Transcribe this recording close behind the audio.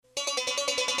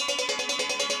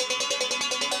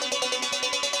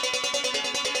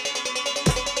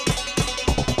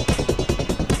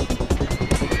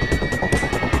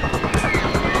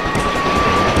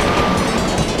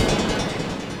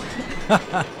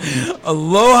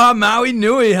Aloha, Maui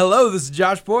Nui. Hello, this is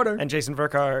Josh Porter. And Jason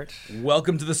Verkart.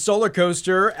 Welcome to the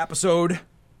SolarCoaster, episode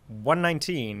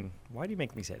 119. Why do you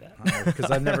make me say that? Because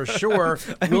I'm never sure.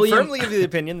 I'm firmly of the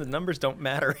opinion the numbers don't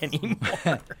matter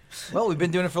anymore. Well, we've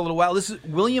been doing it for a little while. This is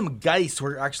William Giese.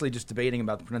 We're actually just debating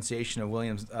about the pronunciation of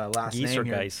William's last Giese name or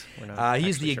here. Giese?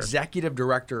 He's the executive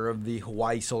director of the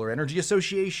Hawaii Solar Energy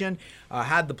Association.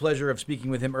 Had the pleasure of speaking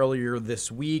with him earlier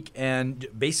this week, and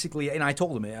basically, and I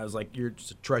told him, I was like, "You're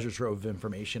just a treasure trove of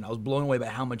information." I was blown away by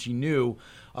how much he knew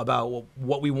about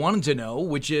what we wanted to know,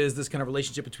 which is this kind of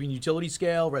relationship between utility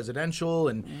scale, residential,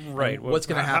 and what's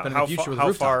going to happen in the future with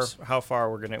rooftops. How far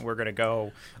we're gonna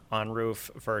go on roof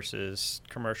versus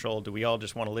commercial? Do we all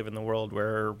just want to live in the world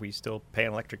where we still pay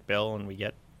an electric bill and we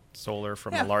get solar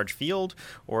from a large field,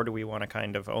 or do we want to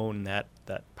kind of own that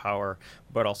power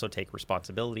but also take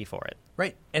responsibility for it?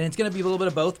 Right, and it's going to be a little bit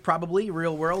of both, probably,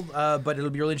 real world, but it'll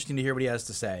be really interesting to hear what he has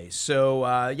to say. So,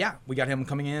 we got him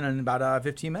coming in about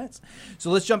 15 minutes. So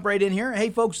let's jump right in here. Hey,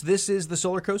 folks, this is the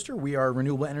SolarCoaster. We are a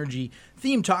renewable energy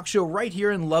themed talk show right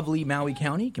here in lovely Maui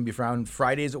County. It can be found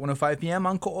Fridays at 1:05 p.m.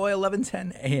 on Ko'oi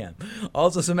 1110 a.m.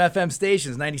 Also some FM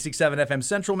stations, 96.7 FM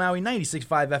Central Maui,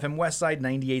 96.5 FM Westside,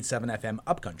 98.7 FM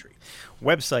Upcountry.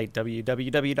 Website,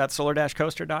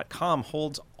 www.solar-coaster.com,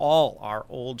 holds all our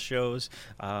old shows,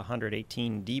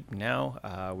 118 deep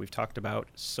now. We've talked about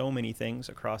so many things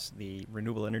across the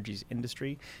renewable energies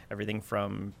industry, everything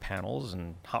from panels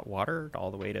and hot water all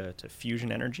the way to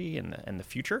fusion energy and the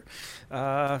future.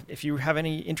 If you have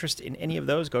any interest in any of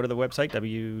those, go to the website,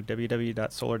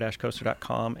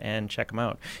 www.solar-coaster.com, and check them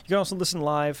out. You can also listen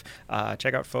live,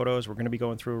 check out photos. We're going to be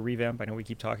going through a revamp. I know we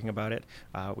keep talking about it.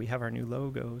 We have our new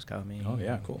logos coming. Oh,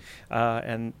 yeah, cool.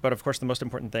 But of course, the most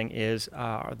important thing is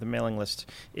the mailing list.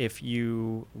 If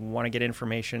you want to get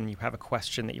information, you have a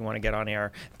question that you want to get on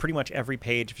air, pretty much every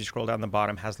page, if you scroll down the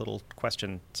bottom, has a little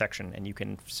question section, and you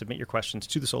can submit your questions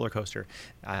to the SolarCoaster,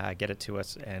 get it to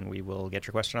us, and we will get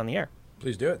your question on the air.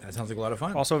 Please do it. That sounds like a lot of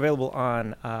fun. Also available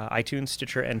on iTunes,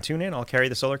 Stitcher, and TuneIn. I'll carry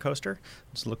the SolarCoaster.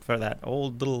 Just look for that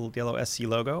old little yellow SC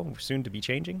logo, soon to be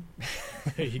changing.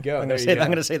 There you go. I'm going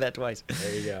to say that twice.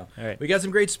 There you go. All right. We got some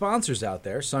great sponsors out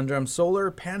there. Sundrum Solar,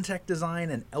 Pantech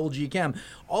Design, and LG Chem.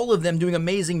 All of them doing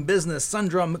amazing business.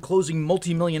 Sundrum closing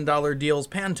multi-million-dollar deals.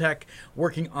 Pantech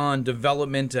working on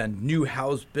development and new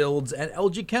house builds. And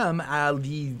LG Chem,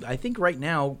 I think right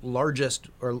now, largest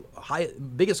or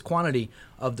biggest quantity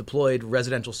of deployed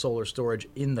residential solar storage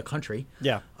in the country.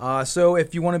 Yeah. So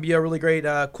if you want to be a really great,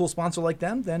 cool sponsor like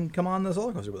them, then come on the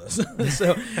SolarCoaster with us.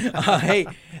 So, hey,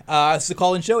 it's the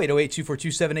call-in show,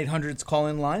 808-242-7800. It's a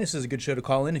call-in line. This is a good show to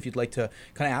call in if you'd like to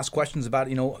kind of ask questions about,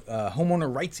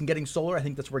 homeowner rights and getting solar. I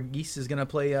think that's where Giese is going to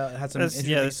play, had some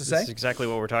interesting things to say. That's exactly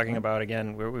what we're talking about.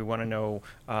 Again, we want to know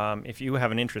if you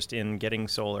have an interest in getting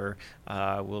solar,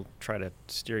 we'll try to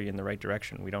steer you in the right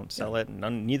direction. We don't sell it.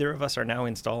 Neither of us are now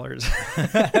installers.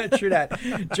 True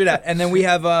that. And then we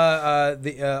have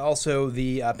also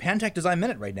the Pantech Design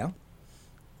Minute right now.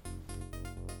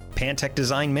 Pantech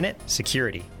Design Minute,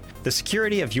 security. The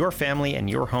security of your family and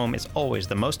your home is always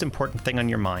the most important thing on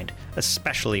your mind,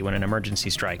 especially when an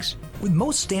emergency strikes. With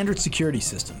most standard security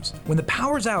systems, when the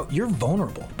power's out, you're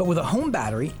vulnerable. But with a home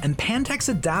battery and Pantech's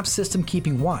Adapt system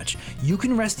keeping watch, you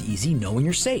can rest easy knowing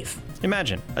you're safe.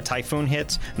 Imagine, a typhoon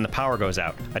hits and the power goes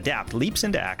out. Adapt leaps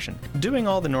into action, doing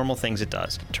all the normal things it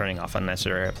does, turning off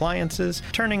unnecessary appliances,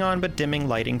 turning on but dimming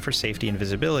lighting for safety and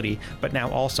visibility, but now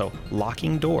also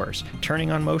locking doors,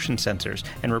 turning on motion sensors,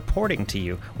 and reporting to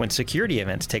you when security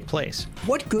events take place.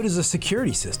 What good is a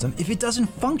security system if it doesn't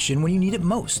function when you need it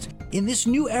most? In this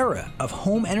new era of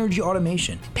home energy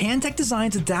automation, Pantech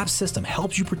Design's Adapt system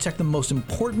helps you protect the most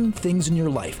important things in your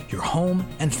life, your home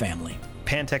and family.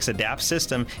 Pantech's Adapt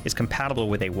system is compatible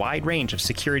with a wide range of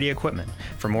security equipment.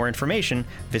 For more information,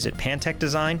 visit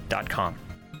pantechdesign.com.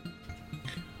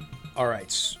 All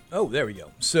right. Oh, there we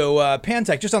go. So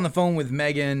Pantech, just on the phone with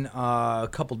Megan a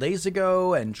couple days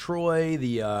ago, and Troy,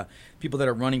 the people that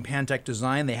are running Pantech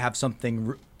Design, they have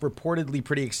something reportedly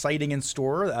pretty exciting in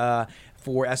store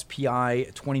for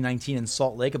SPI 2019 in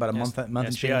Salt Lake, about a month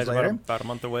and change later. About a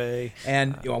month away.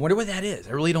 And I wonder what that is.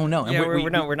 I really don't know. Yeah,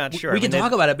 we're not sure. We can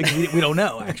talk about it because we don't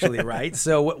know, actually, right?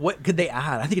 So what could they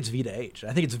add? I think it's V2H.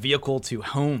 I think it's vehicle to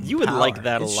home. You would power. like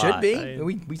that a lot. It should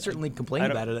be. We certainly complain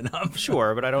about it enough.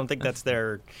 Sure, but I don't think that's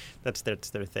their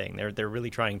thing. They're really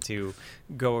trying to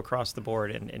go across the board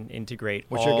and integrate.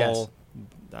 What's your guess?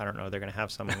 I don't know. They're going to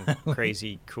have some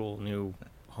crazy, cool new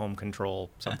home control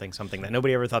something that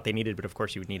nobody ever thought they needed, but of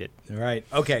course you would need it. Right.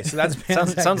 Okay. So that's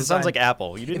sounds like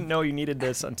Apple. You didn't know you needed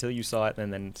this until you saw it,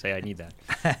 and then say, "I need that."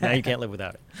 Now you can't live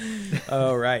without it.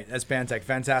 Oh, right. That's Pantech.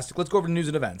 Fantastic. Let's go over to news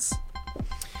and events.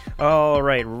 All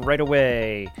right, right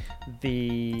away.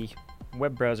 The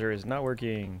web browser is not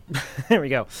working. There we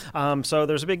go. So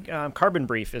there's a big Carbon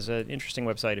Brief is an interesting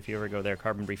website if you ever go there,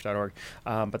 carbonbrief.org.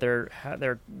 But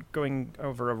they're going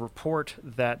over a report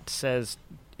that says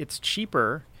it's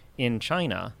cheaper in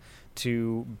China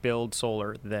to build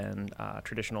solar than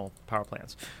traditional power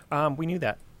plants. We knew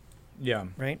that. Yeah.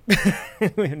 Right?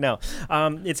 No.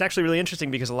 It's actually really interesting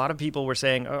because a lot of people were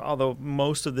saying, although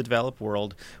most of the developed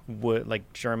world would,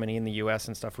 like Germany and the US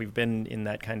and stuff, we've been in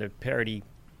that kind of parity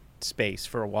space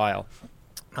for a while.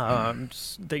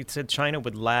 They said China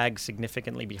would lag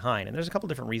significantly behind. And there's a couple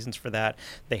different reasons for that.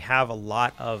 They have a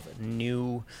lot of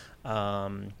new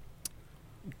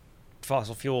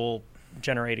fossil fuel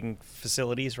generating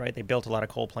facilities, right? They built a lot of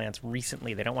coal plants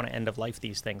recently. They don't want to end of life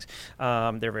these things.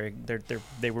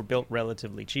 They were built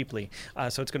relatively cheaply,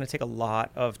 so it's going to take a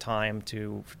lot of time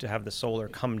to have the solar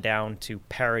come down to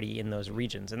parity in those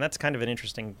regions, and that's kind of an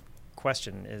interesting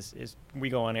question. Is we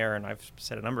go on air, and I've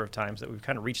said a number of times that we've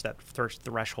kind of reached that first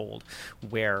threshold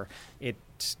where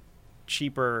it's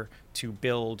cheaper to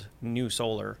build new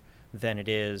solar than it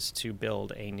is to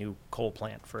build a new coal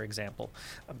plant, for example,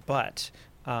 but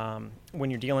when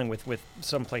you're dealing with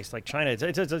some place like China,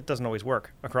 it doesn't always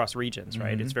work across regions,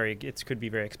 right? Mm-hmm. It could be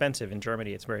very expensive. In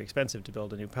Germany, it's very expensive to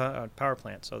build a new power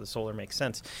plant, so the solar makes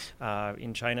sense.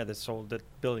 In China,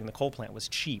 building the coal plant was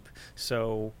cheap,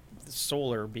 so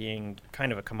solar being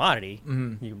kind of a commodity,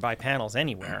 you buy panels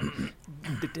anywhere.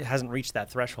 It hasn't reached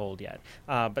that threshold yet,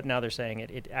 but now they're saying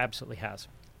it absolutely has.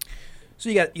 So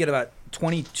you got about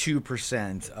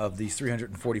 22% of these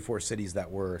 344 cities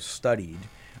that were studied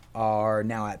are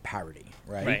now at parity,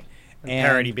 right? Right.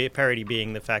 And parity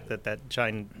being the fact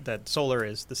that solar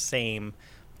is the same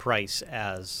price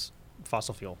as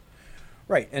fossil fuel.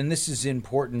 Right, and this is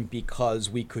important because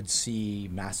we could see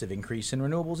massive increase in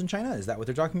renewables in China. Is that what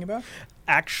they're talking about?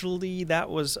 Actually, that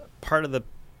was part of the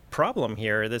problem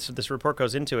here. This report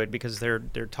goes into it because they're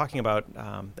talking about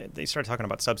they started talking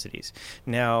about subsidies.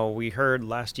 Now, we heard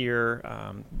last year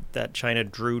that China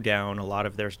drew down a lot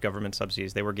of their government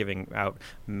subsidies. They were giving out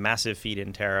massive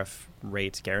feed-in tariff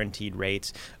rates, guaranteed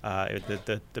rates.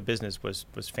 The business was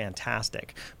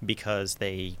fantastic because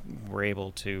they were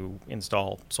able to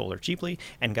install solar cheaply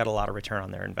and got a lot of return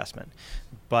on their investment.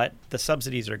 But the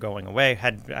subsidies are going away.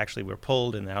 Were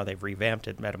pulled, and now they've revamped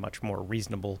it at a much more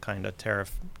reasonable kind of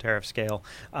tariff scale.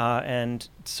 And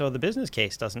so the business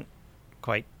case doesn't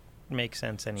quite make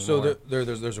sense anymore. So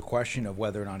there's a question of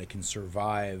whether or not it can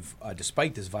survive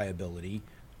despite this viability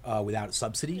without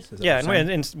subsidies? Yeah,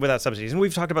 and without subsidies. And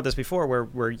we've talked about this before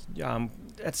where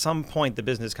at some point the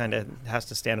business kind of has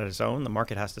to stand on its own. The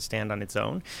market has to stand on its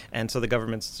own. And so the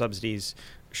government's subsidies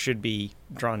should be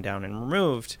drawn down and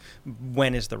removed.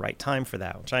 When is the right time for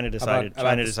that? China decided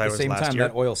about was the same last time year.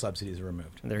 that oil subsidies are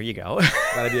removed. There you go.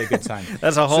 That'd be a good time.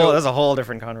 That's a whole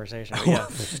different conversation. Yeah.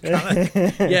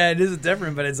 Yeah, it is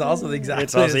different, but it's also the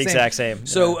exact same.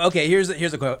 So, okay, here's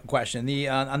a question.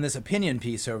 On this opinion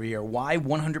piece over here, why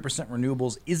 100%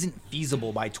 renewables isn't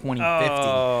feasible by 2050?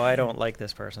 Oh, I don't like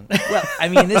this person. Well, I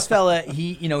mean, this fella,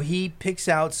 he picks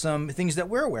out some things that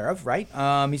we're aware of, right?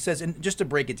 He says, and just to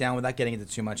break it down without getting into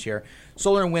too much here,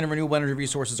 solar and wind and renewable energy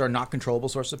resources are not controllable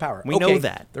sources of power. We know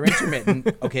that. They're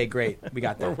intermittent. Okay, great. We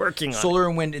got that. We're working on solar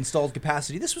and wind installed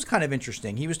capacity. This was kind of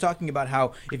interesting. He was talking about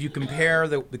how if you compare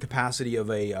the capacity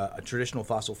of a traditional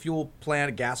fossil fuel plant,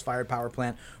 a gas-fired power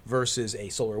plant, versus a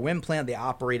solar wind plant, they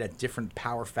operate at different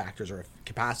power factors or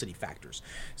capacity factors.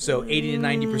 So 80 to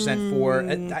 90%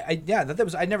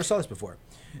 for... I never saw this before.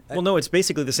 Well, no, it's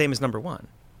basically the same as number one.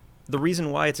 The reason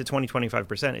why it's at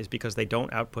 25% is because they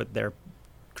don't output their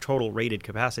total rated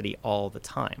capacity all the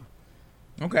time.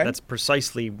 Okay. That's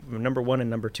precisely, number one and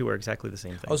number two are exactly the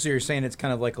same thing. Oh, so you're saying it's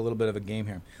kind of like a little bit of a game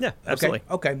here. Yeah, absolutely.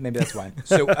 Okay, maybe that's why.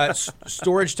 So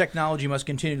storage technology must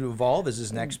continue to evolve is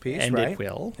his next piece, and right? it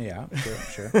will. Yeah,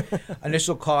 sure.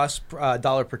 Initial cost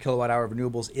dollar per kilowatt hour of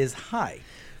renewables is high.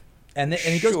 And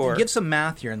he gives some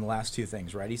math here in the last two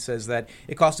things, right? He says that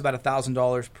it costs about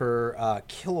 $1,000 per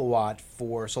kilowatt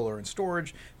for solar and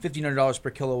storage, $1,500 per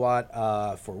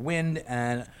kilowatt for wind,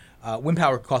 and wind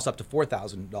power costs up to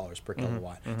 $4,000 per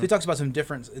kilowatt. So he talks about some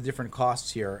different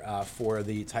costs here for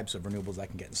the types of renewables that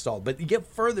can get installed. But you get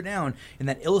further down in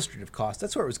that illustrative cost.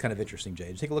 That's where it was kind of interesting, Jay.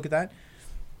 Did you take a look at that?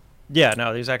 Yeah,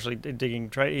 no, he's actually digging.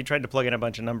 He tried to plug in a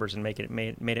bunch of numbers and made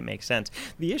it make sense.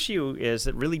 The issue is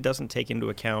it really doesn't take into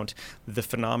account the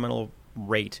phenomenal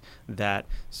rate that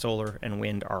solar and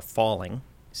wind are falling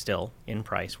still in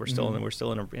price. We're still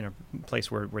in a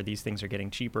place where these things are getting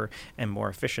cheaper and more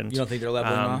efficient. You don't think they're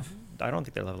leveling off? I don't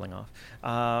think they're leveling off.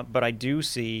 But I do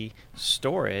see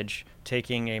storage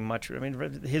taking a much. I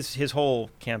mean, his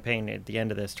whole campaign at the end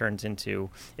of this turns into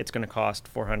it's going to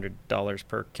cost $400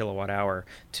 per kilowatt hour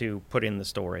to put in the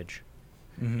storage,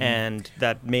 and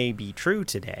that may be true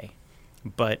today.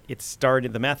 But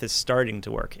the math is starting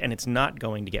to work, and it's not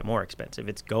going to get more expensive.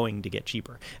 It's going to get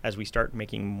cheaper as we start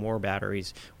making more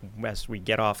batteries, as we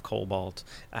get off cobalt,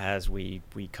 as we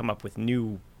come up with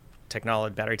new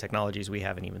battery technologies we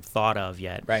haven't even thought of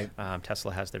yet. Right.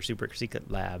 Tesla has their super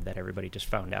secret lab that everybody just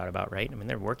found out about, right? I mean,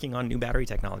 they're working on new battery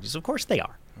technologies. Of course they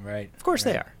are. Right. Of course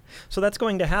they are. So that's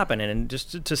going to happen. And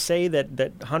just to say that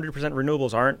 100%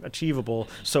 renewables aren't achievable,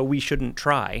 so we shouldn't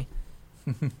try,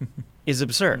 is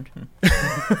absurd.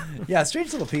 Yeah,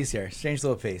 strange little piece here. Strange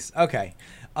little piece. Okay.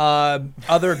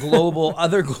 Other global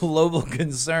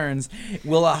concerns.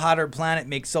 Will a hotter planet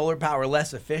make solar power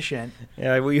less efficient?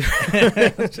 Yeah,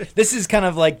 This is kind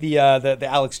of like the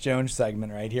Alex Jones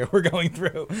segment right here. We're going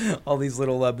through all these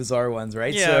little bizarre ones,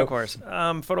 right? Yeah, of course.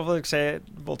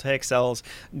 Photovoltaic cells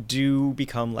do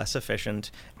become less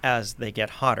efficient as they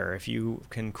get hotter. If you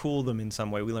can cool them in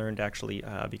some way, we learned actually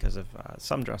because of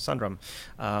Sundrum,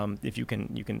 if you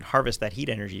can harvest that heat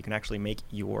energy, you can actually make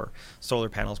your solar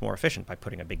panels more efficient by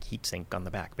putting a big heat sink on the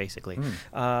back, basically.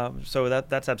 So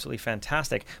that's absolutely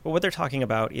fantastic. But what they're talking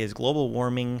about is global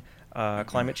warming,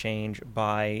 climate change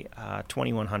by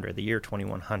 2100, the year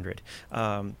 2100.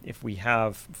 If we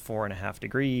have 4.5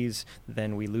 degrees,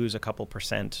 then we lose a couple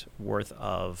 % worth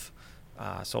of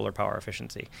solar power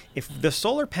efficiency. If the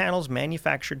solar panels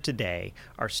manufactured today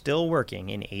are still working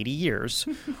in 80 years,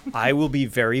 I will be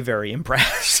very, very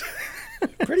impressed.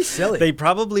 Pretty silly. They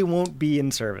probably won't be in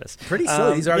service. Pretty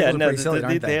silly. These articles are pretty silly,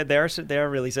 aren't they? They are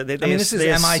really silly. This is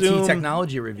MIT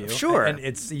Technology Review. Sure. And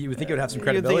you would think it would have some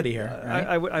credibility here, right?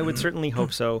 I would certainly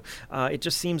hope so. It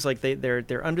just seems like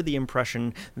they're under the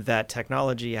impression that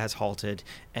technology has halted,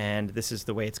 and this is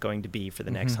the way it's going to be for the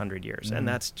next 100 years. And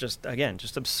that's just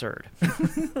absurd.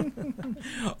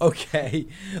 Okay.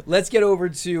 Let's get over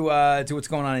to what's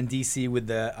going on in D.C. with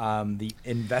the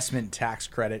investment tax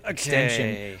credit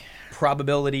extension.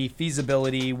 Probability,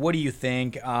 feasibility. What do you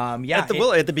think? At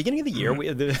the beginning of the year,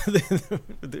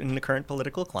 in the current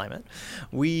political climate,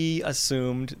 we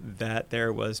assumed that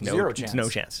there was no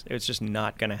chance. It's just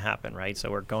not going to happen, right?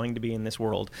 So we're going to be in this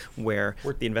world where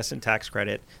the investment tax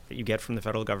credit that you get from the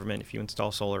federal government if you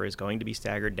install solar is going to be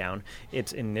staggered down.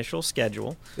 Its initial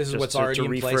schedule, this is what's already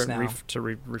in place now. To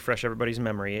refresh everybody's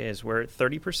memory, is we're at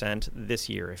 30% this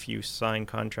year. If you sign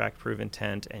contract, prove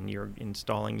intent, and you're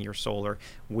installing your solar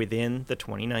within the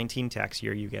 2019 tax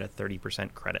year, you get a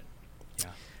 30% credit. Yeah.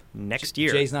 Next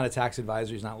year, Jay's not a tax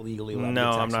advisor. He's not legally allowed to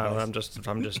No, be I'm not. advice.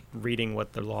 I'm just reading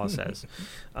what the law says.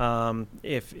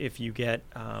 If you get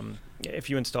if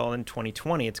you install in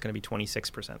 2020, it's going to be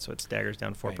 26%, so it staggers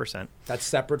down 4%. Right. That's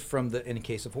separate from in the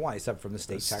case of Hawaii, separate from the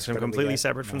state tax credit. Completely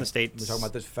separate from the state. We're talking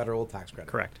about the federal tax credit.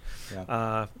 Correct.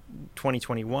 Yeah.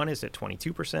 2021 is at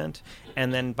 22%,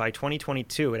 and then by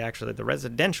 2022, the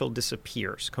residential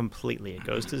disappears completely. It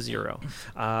goes to zero.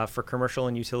 For commercial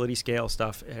and utility scale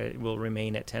stuff, it will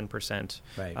remain at 10%.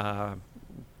 Right.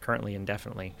 Currently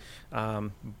indefinitely,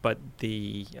 but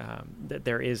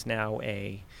there is now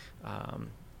a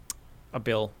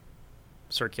bill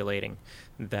circulating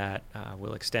that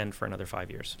will extend for another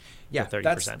 5 years. Yeah,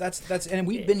 30%. That's and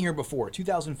we've been here before.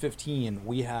 2015,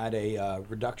 we had a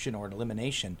reduction or an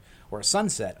elimination or a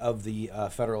sunset of the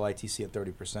federal ITC at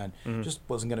 30%. Just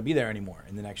wasn't going to be there anymore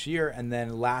in the next year. And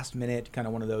then last minute, kind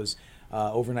of one of those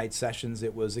overnight sessions,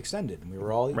 it was extended, and we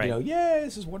were all, yay,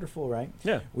 this is wonderful, right?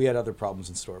 Yeah. We had other problems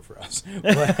in store for us,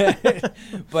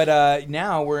 but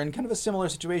now we're in kind of a similar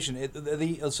situation.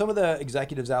 Some of the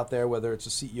executives out there, whether it's the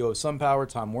CEO of SunPower,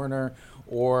 Tom Werner,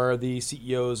 or the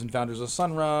CEOs and founders of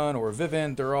Sunrun or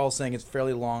Vivint, they're all saying it's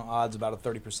fairly long odds, about a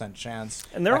 30% chance.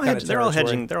 And they're all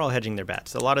hedging their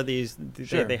bets. A lot are these,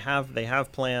 they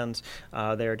have plans.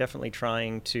 They're definitely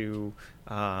trying to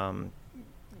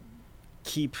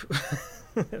keep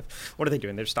what are they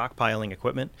doing? They're stockpiling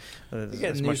equipment.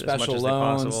 Getting new special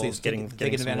loans, taking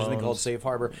advantage of something called safe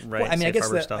harbor. Right. Well, I mean, I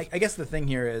guess the thing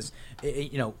here is,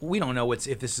 we don't know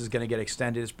if this is going to get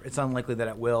extended. It's unlikely that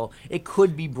it will. It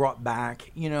could be brought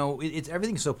back. It's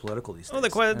everything's so political these days.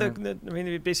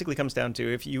 It basically comes down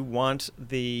to, if you want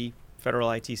the federal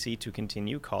ITC to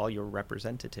continue, call your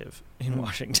representative in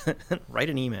Washington.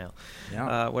 Write an email.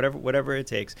 Yeah. Whatever it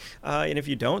takes. And if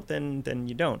you don't, then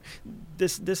you don't.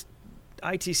 This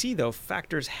ITC, though,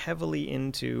 factors heavily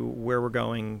into where we're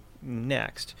going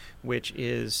next, which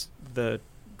is the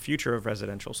future of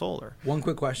residential solar. One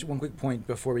quick point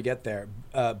before we get there.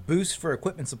 Boost for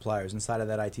equipment suppliers inside of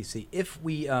that ITC. If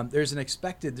we there's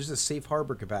a safe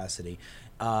harbor capacity,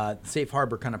 safe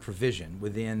harbor kind of provision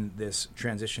within this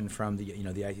transition from the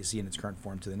the ITC in its current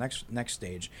form to the next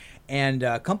stage, and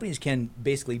companies can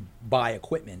basically buy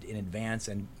equipment in advance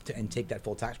and take that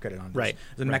full tax credit on. Right.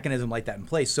 There's a mechanism like that in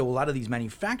place. So a lot of these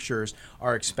manufacturers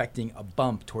are expecting a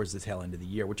bump towards the tail end of the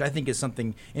year, which I think is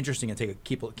something interesting to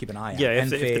keep an eye on. Yeah, if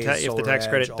the tax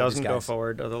credit Edge, doesn't go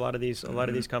forward, a lot of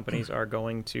these companies are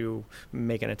going to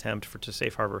make an attempt to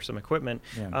safe harbor some equipment.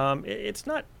 Yeah. It's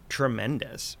not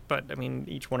tremendous, but I mean,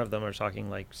 each one of them are talking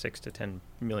like $6 to $10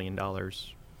 million.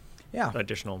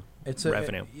 Additional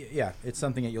revenue. It's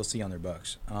something that you'll see on their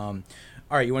books.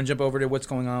 All right, you want to jump over to what's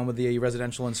going on with the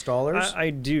residential installers?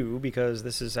 I do, because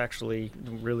this is actually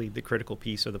really the critical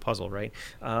piece of the puzzle, right?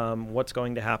 What's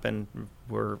going to happen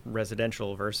where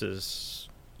residential versus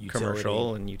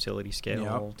commercial and utility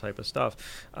scale type of stuff.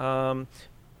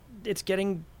 It's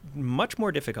getting much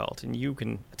more difficult, and you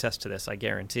can attest to this, I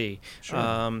guarantee,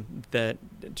 that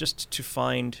just to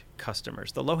find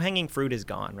customers. The low-hanging fruit is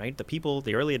gone, right? The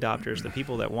early adopters, the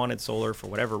people that wanted solar for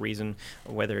whatever reason,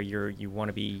 whether you want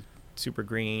to be super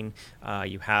green,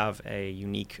 you have a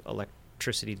unique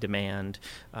electricity demand.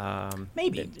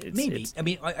 Maybe. I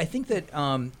mean, I think that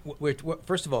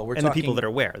first of all, we're and talking... the people that are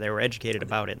aware. They were educated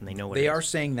about it, and they know what it is. They are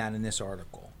saying that in this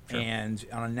article. Sure. And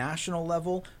on a national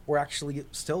level, we're actually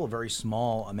still a very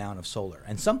small amount of solar.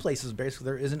 And some places, basically,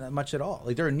 there isn't much at all.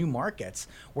 Like, there are new markets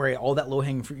where all that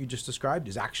low-hanging fruit you just described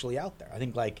is actually out there. I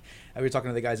think, like, we were talking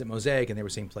to the guys at Mosaic, and they were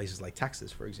saying places like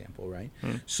Texas, for example, right?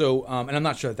 So, and I'm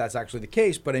not sure if that's actually the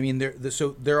case, but, I mean,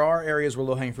 there are areas where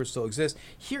low-hanging fruit still exists.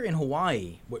 Here in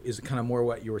Hawaii, what is kind of more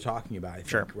what you were talking about, I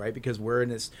think, right? Because we're in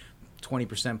this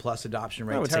 20% plus adoption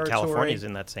rate. I would say California's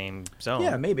in that same zone.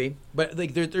 Yeah, maybe. But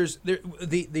like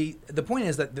the point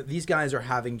is that these guys are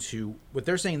having to, what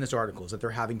they're saying in this article is that they're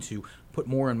having to put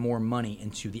more and more money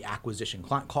into the acquisition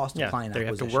cost of client acquisition. They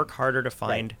have to work harder to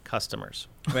find customers.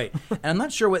 Right. And I'm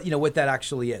not sure what that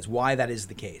actually is, why that is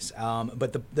the case.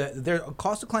 But their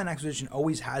cost of client acquisition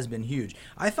always has been huge.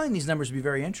 I find these numbers to be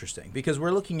very interesting because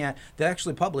we're looking at, they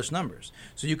actually publish numbers.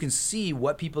 So you can see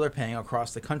what people are paying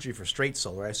across the country for straight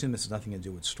solar. I assume this has nothing to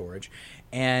do with storage.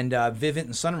 And Vivint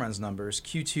and Sunrun's numbers,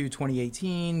 Q2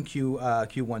 2018, Q1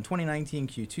 2019,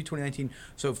 Q2 2019.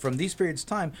 So from these periods of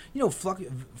time,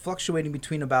 fluctuating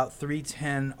between about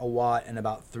 310 a watt and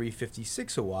about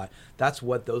 356 a watt. That's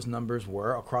what those numbers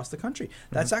were across the country.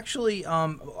 That's actually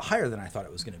higher than I thought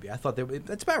it was going to be. I thought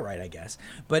that's about right, I guess.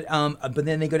 But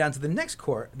then they go down to the next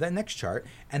chart,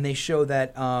 and they show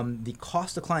that the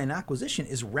cost of client acquisition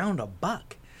is around $1.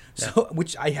 So,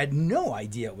 which I had no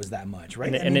idea it was that much,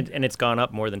 right? And it's gone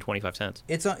up more than 25 cents.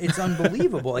 It's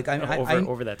unbelievable. Like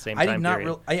over that same time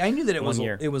period. I knew that it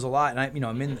was a lot, and I've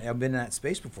been in that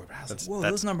space before. But I was like, whoa,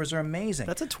 those numbers are amazing.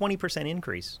 That's a 20%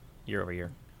 increase year over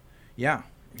year. Yeah.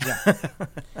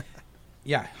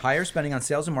 Yeah, higher spending on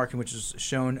sales and marketing, which is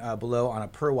shown below on a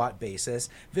per watt basis.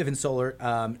 Vivint Solar,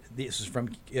 this is from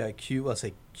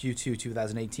Q2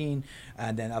 2018,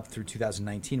 and then up through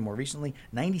 2019. More recently,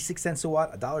 96 cents a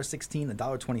watt, $1.16,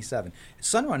 $1.27.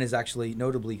 Sunrun is actually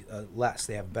notably less.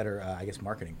 They have a better,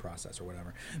 marketing process or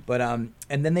whatever. But and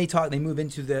then they move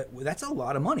into that's a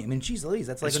lot of money. I mean, geez Louise,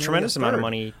 that's like a tremendous amount of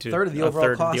money. Third of the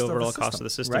overall cost of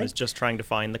the system right? is just trying to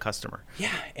find the customer.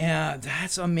 Yeah, and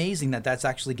that's amazing that's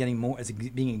actually getting more, it's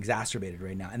being exacerbated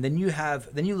right now. And then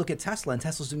you look at Tesla, and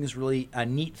Tesla's doing this really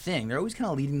neat thing. They're always kind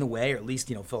of leading the way, or at least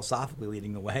philosophically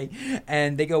leading the way.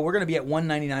 And they go, we're going to be at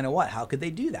 $199 a watt. How could they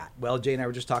do that? Well, Jay and I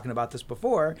were just talking about this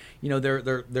before.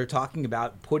 They're talking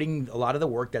about putting a lot of the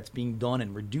work that's being done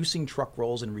and reducing truck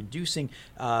rolls and reducing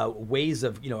ways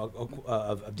of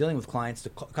dealing with clients to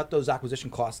cut those acquisition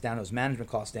costs down, those management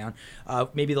costs down.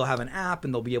 Maybe they'll have an app,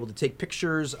 and they'll be able to take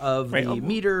pictures of the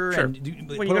meter and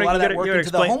put a lot of that work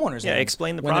into the homeowners. Yeah,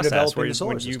 explain the process.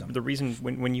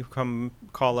 When you come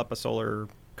call up a solar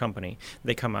company,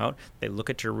 they come out, they look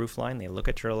at your roof line, they look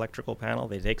at your electrical panel,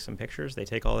 they take some pictures, they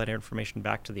take all that information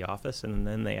back to the office, and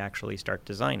then they actually start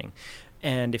designing.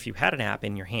 And if you had an app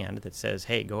in your hand that says,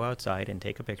 hey, go outside and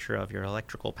take a picture of your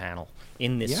electrical panel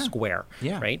in this square,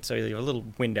 right? So you have a little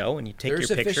window, and you take your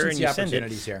picture and you send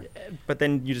it. Here. But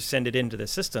then you just send it into the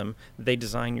system. They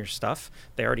design your stuff.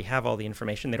 They already have all the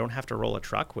information. They don't have to roll a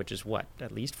truck, which is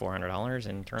at least $400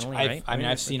 internally, right?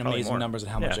 I've seen amazing numbers of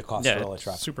how much it costs to roll a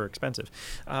truck. It's super expensive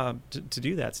to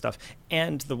do that stuff.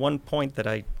 And the one point that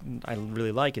I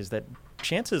really like is that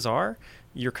chances are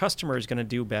your customer is going to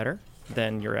do better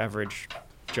than your average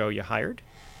Joe you hired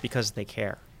because they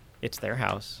care. It's their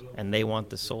house, and they want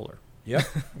the solar. Yep.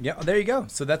 Yeah. There you go.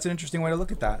 So that's an interesting way to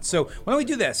look at that. So why don't we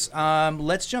do this?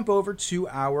 Let's jump over to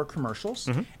our commercials,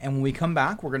 and when we come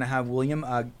back, we're going to have William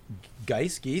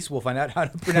Giese. We'll find out how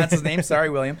to pronounce his name. Sorry,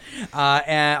 William.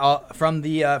 And from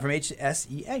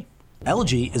HSEA.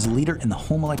 LG is a leader in the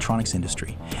home electronics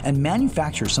industry and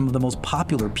manufactures some of the most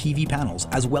popular PV panels,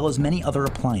 as well as many other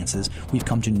appliances we've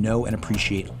come to know and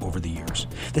appreciate over the years.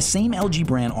 The same LG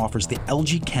brand offers the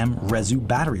LG Chem Resu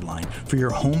battery line for your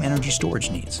home energy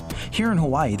storage needs. Here in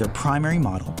Hawaii, their primary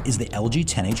model is the LG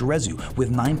 10H Resu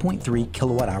with 9.3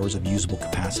 kilowatt hours of usable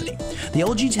capacity. The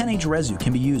LG 10H Resu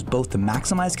can be used both to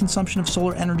maximize consumption of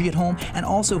solar energy at home and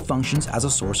also functions as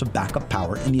a source of backup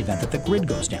power in the event that the grid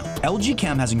goes down. LG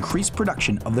Chem has increased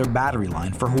production of their battery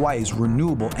line for Hawaii's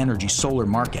renewable energy solar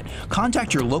market.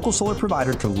 Contact your local solar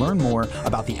provider to learn more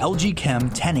about the LG Chem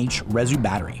 10H Resu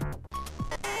battery.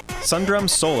 Sundrum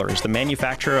Solar is the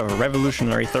manufacturer of a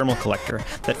revolutionary thermal collector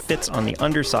that fits on the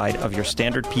underside of your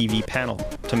standard PV panel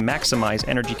to maximize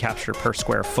energy capture per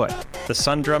square foot. The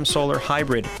Sundrum Solar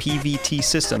Hybrid PVT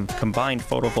system, combined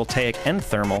photovoltaic and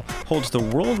thermal, holds the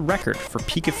world record for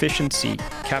peak efficiency,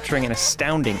 capturing an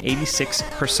astounding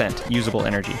 86% usable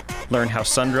energy. Learn how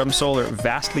Sundrum Solar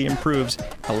vastly improves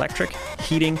electric,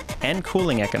 heating, and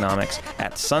cooling economics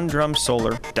at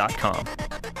sundrumsolar.com.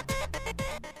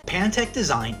 Pantech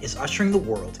Design is ushering the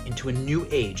world into a new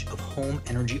age of home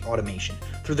energy automation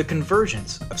through the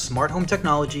convergence of smart home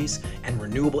technologies and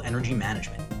renewable energy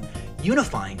management.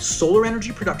 Unifying solar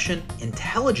energy production,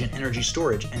 intelligent energy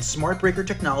storage, and smart breaker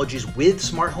technologies with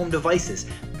smart home devices,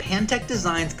 Pantech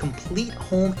Design's complete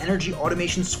home energy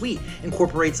automation suite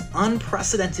incorporates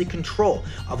unprecedented control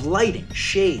of lighting,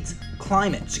 shades,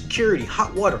 climate, security,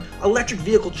 hot water, electric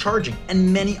vehicle charging,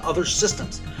 and many other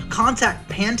systems. Contact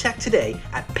Pantech today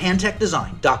at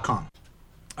pantechdesign.com.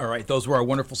 All right, those were our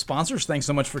wonderful sponsors. Thanks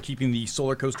so much for keeping the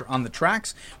SolarCoaster on the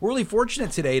tracks. We're really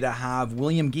fortunate today to have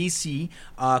William Giese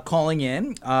calling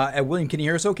in. William, can you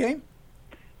hear us okay?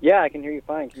 Yeah, I can hear you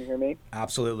fine. Can you hear me?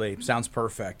 Absolutely. Sounds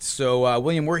perfect. So,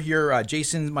 William, we're here.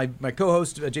 Jason, my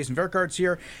co-host, Jason Verkart's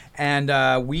here,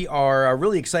 and we are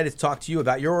really excited to talk to you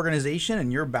about your organization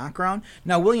and your background.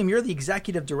 Now, William, you're the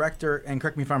executive director, and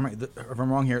correct me if I'm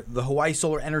wrong here, the Hawaii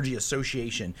Solar Energy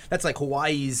Association. That's like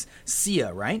Hawaii's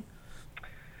SEA, right?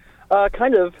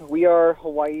 Kind of. We are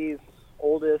Hawaii's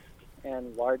oldest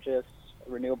and largest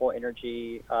renewable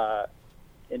energy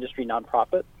industry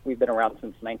nonprofit. We've been around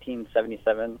since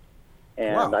 1977,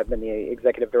 and Wow. I've been the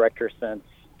executive director since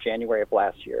January of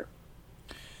last year.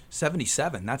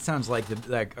 77. That sounds like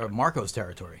Marco's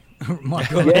territory.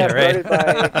 Marco. Yeah, right.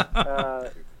 started by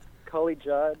Cully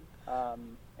Judd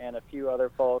and a few other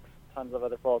folks, tons of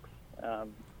other folks,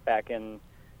 back in,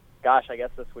 I guess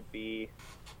this would be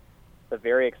the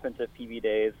very expensive PV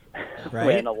days Right.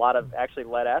 when a lot of actually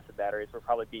lead acid batteries were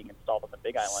probably being installed on the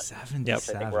Big Island, 77. which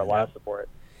I think were a lot of support.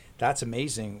 That's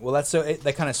amazing. Well,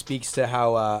 that kind of speaks to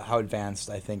how advanced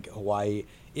I think Hawaii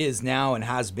is now and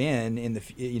has been in the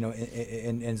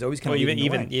and is always kind of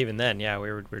even then, yeah,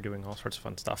 we're doing all sorts of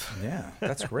fun stuff. Yeah,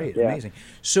 that's great. Yeah. Amazing.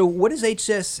 So, what does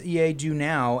HSEA do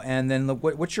now, and then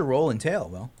what's your role entail,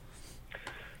 Will?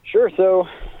 Sure. So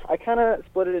I kind of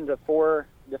split it into four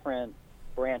different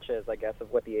branches, I guess,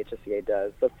 of what the HSEA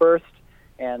does. The first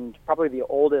and probably the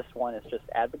oldest one is just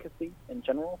advocacy in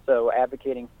general. So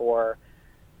advocating for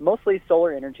mostly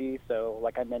solar energy. So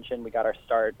like I mentioned, we got our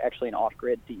start actually an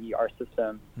off-grid DER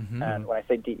system. Mm-hmm. And when I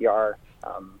say DER,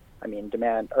 I mean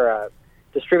demand or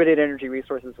distributed energy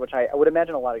resources, which I would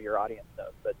imagine a lot of your audience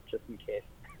knows, but just in case.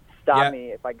 Stop me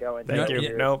if I go into Thank you.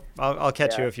 Yeah. No, I'll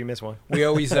catch you if you miss one. We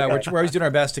always we're always doing our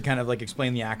best to kind of like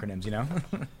explain the acronyms, you know.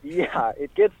 Yeah,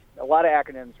 it gets a lot of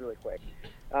acronyms really quick.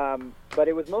 But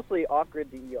it was mostly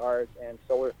off-grid DERs and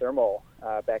solar thermal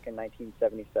back in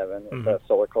 1977 with the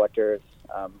solar collectors.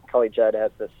 Cully Judd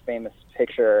has this famous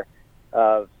picture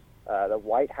of the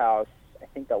White House. I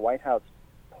think the White House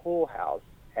pool house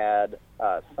had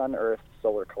sun-earth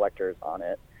solar collectors on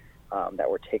it that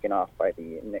were taken off by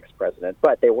the next president,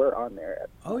 but they were on there.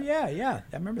 Oh yeah,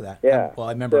 I remember that. Yeah. Well,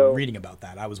 I remember reading about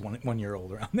that. I was 1 year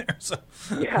old around there, so.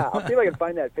 Yeah, I'll see if I can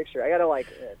find that picture. I gotta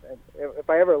if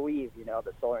I ever leave,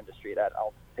 the solar industry, that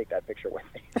I'll take that picture with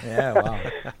me. Yeah, wow.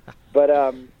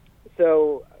 But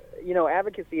so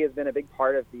advocacy has been a big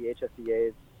part of the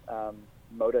HSEA's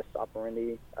modus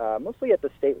operandi, mostly at the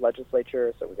state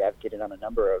legislature. So we've advocated on a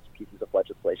number of pieces of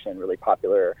legislation, really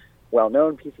popular,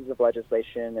 well-known pieces of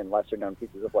legislation and lesser-known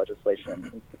pieces of legislation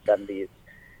since the 70s.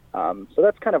 So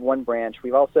that's kind of one branch.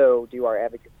 We also do our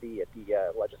advocacy at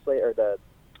the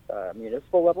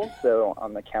municipal level, so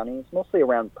on the counties, mostly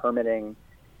around permitting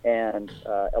and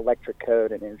electric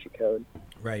code and energy code.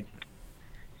 Right.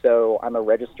 So I'm a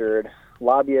registered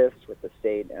lobbyist with the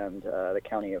state and the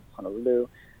county of Honolulu,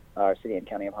 city and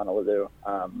county of Honolulu.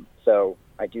 So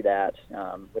I do that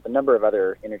with a number of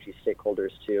other energy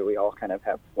stakeholders too. We all kind of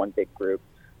have one big group.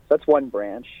 So that's one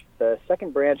branch. The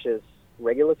second branch is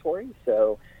regulatory.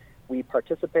 So we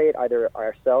participate either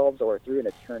ourselves or through an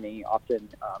attorney. Often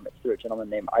it's through a gentleman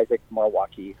named Isaac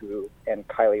Marwaki and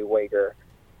Kylie Wager,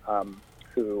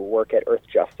 who work at Earth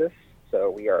Justice. So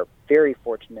we are very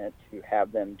fortunate to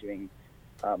have them doing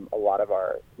a lot of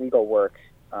our legal work,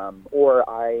 or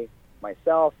I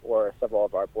myself or several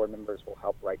of our board members will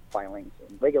help write filings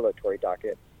in regulatory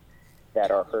dockets that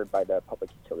are heard by the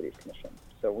Public Utilities Commission.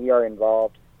 So we are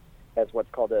involved as what's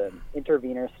called an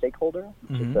intervener stakeholder,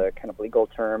 which is a kind of legal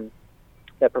term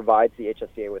that provides the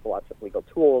HSEA with lots of legal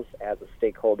tools as a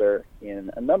stakeholder in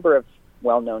a number of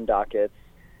well-known dockets,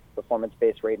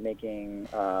 performance-based rate making.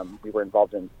 We were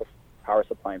involved in power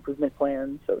supply improvement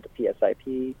plans, so the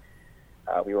PSIP.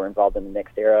 We were involved in the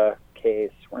Next Era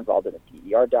case. We're involved in a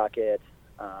DER docket.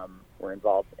 We're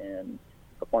involved in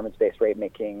performance-based rate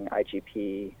making,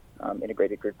 IGP,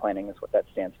 integrated grid planning is what that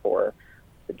stands for.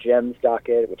 The GEMS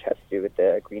docket, which has to do with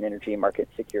the Green Energy Market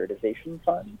Securitization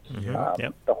Fund.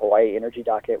 The Hawaii Energy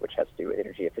docket, which has to do with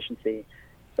energy efficiency.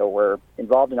 So we're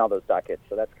involved in all those dockets.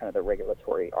 So that's kind of the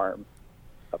regulatory arm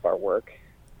of our work.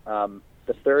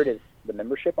 The third is the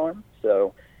membership arm.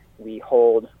 So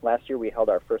last year we held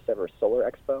our first ever Solar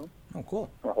Expo. Oh, cool.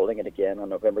 We're holding it again on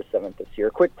November 7th this year.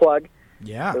 Quick plug for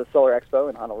the Solar Expo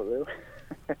in Honolulu.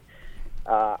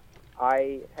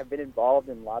 I have been involved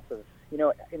in lots of,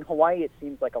 in Hawaii it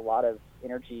seems like a lot of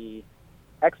energy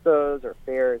expos or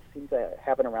fairs seem to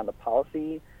happen around the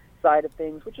policy side of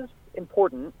things, which is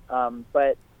important,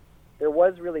 but there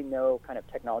was really no kind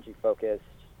of technology-focused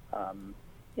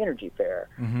energy fair,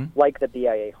 like the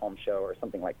BIA Home Show or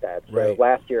something like that. So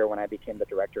last year when I became the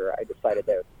director, I decided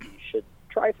that we should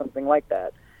try something like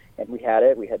that. And we had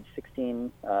it. We had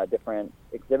 16 different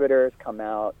exhibitors come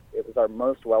out. It was our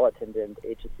most well-attended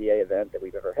HSEA event that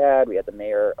we've ever had. We had the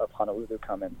mayor of Honolulu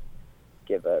come and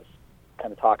give us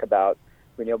kind of talk about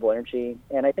renewable energy.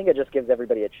 And I think it just gives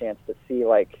everybody a chance to see,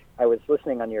 like, I was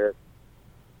listening on your,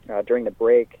 during the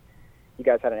break, you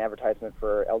guys had an advertisement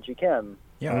for LG Chem,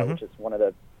 which is one of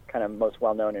the kind of most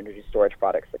well-known energy storage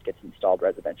products that gets installed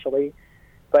residentially.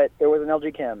 But there was an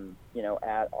LG Chem,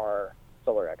 at our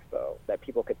Solar Expo that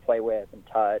people could play with and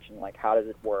touch, and like, how does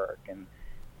it work? And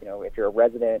if you're a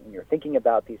resident and you're thinking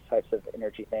about these types of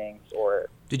energy things, or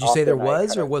did you say there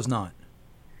was or was not?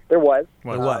 There was.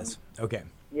 There was. Okay.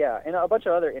 Yeah, and a bunch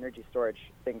of other energy storage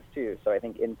things too. So I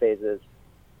think Enphase's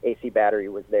AC battery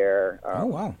was there. Oh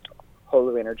wow.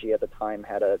 Holu Energy at the time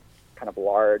had a kind of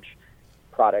large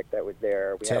product that was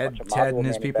there. We had a bunch of Ted and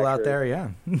his people out there, yeah.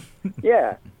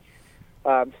 Yeah.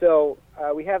 So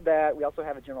we have that. We also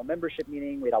have a general membership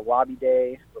meeting. We had a lobby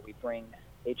day where we bring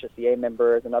HSEA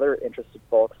members and other interested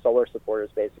folks, solar supporters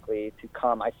basically, to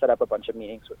come. I set up a bunch of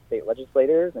meetings with state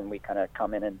legislators, and we kind of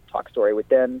come in and talk story with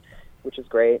them, which is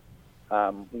great.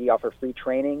 We offer free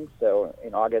training. So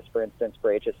in August, for instance,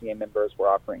 for HSEA members, we're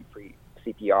offering free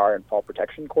CPR and fall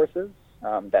protection courses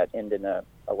that end in a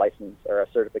license or a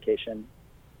certification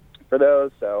for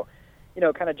those. So,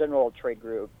 kind of general trade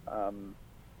group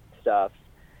stuff.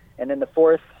 And then the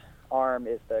fourth arm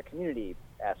is the community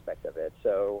aspect of it.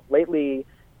 So lately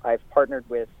I've partnered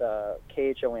with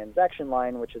KHON's Action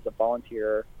Line, which is a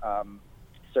volunteer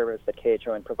service that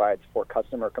KHON provides for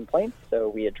customer complaints.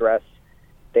 So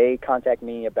they contact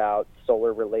me about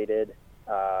solar related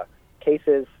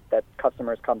cases that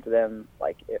customers come to them,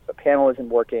 like if a panel isn't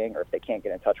working or if they can't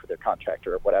get in touch with their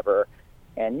contractor or whatever.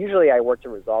 And usually I work to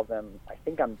resolve them. I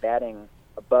think I'm batting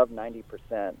above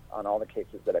 90% on all the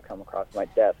cases that have come across my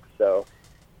desk. So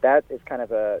that is kind of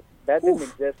that didn't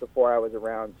exist before I was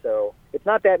around. So it's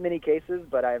not that many cases,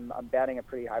 but I'm batting a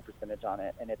pretty high percentage on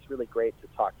it. And it's really great to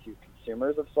talk to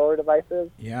consumers of solar devices.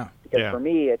 Yeah. Because for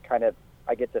me,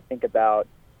 I get to think about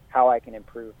how I can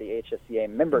improve the HSEA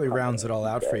member. Really rounds it all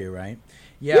out for you, right?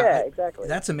 Yeah, exactly.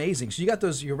 That's amazing. So you got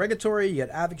your regulatory, you got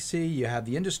advocacy, you have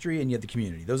the industry, and you have the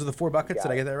community. Those are the 4 buckets.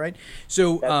 Did I get that right?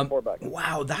 So, that's 4 buckets.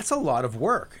 Wow, that's a lot of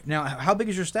work. Now, how big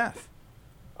is your staff?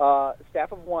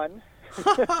 Staff of 1.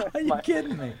 Are you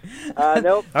kidding me?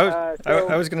 Nope. I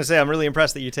was going to say, I'm really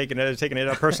impressed that you've taken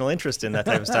a personal interest in that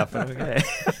type of stuff. Okay.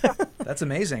 That's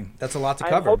amazing. That's a lot to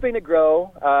cover. I'm hoping to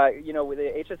grow. With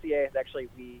the HSEA, is actually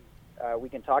we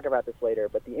can talk about this later,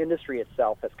 but the industry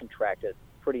itself has contracted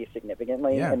pretty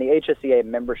significantly. Yeah. And the HSEA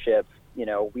membership,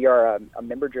 we are a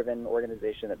member-driven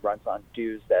organization that runs on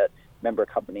dues that member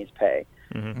companies pay.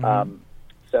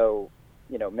 So,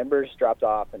 members dropped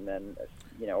off, and then,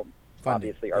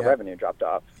 obviously our revenue dropped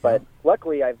off. But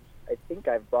luckily, I think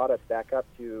I've brought us back up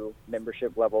to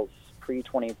membership levels,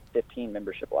 pre-2015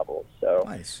 membership levels. So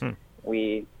nice.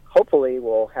 We hopefully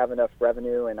will have enough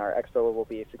revenue and our expo will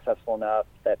be successful enough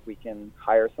that we can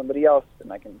hire somebody else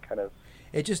and I can kind of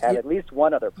add at least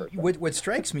one other person. What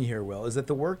strikes me here, Will, is that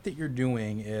the work that you're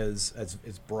doing is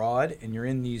broad, and you're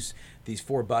in these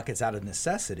four buckets out of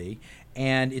necessity,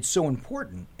 and it's so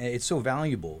important, it's so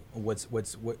valuable. What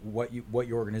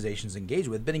your organization's engaged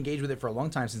with, been engaged with it for a long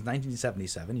time, since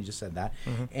 1977. You just said that,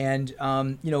 and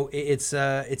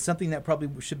it's something that probably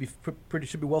should be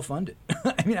well funded.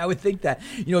 I mean, I would think that,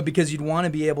 because you'd want to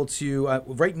be able to.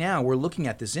 Right now, we're looking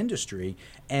at this industry,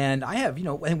 and I have,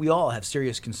 and we all have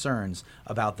serious concerns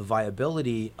about the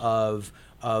viability of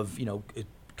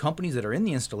companies that are in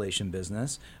the installation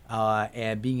business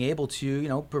and being able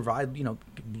to provide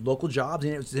local jobs.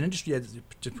 And it's an industry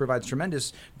that provides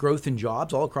tremendous growth in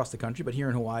jobs all across the country, but here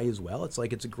in Hawaii as well. It's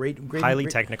like it's a great highly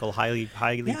technical, highly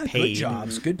paid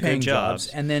jobs, good paying jobs.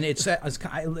 And then it's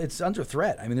under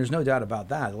threat. I mean, there's no doubt about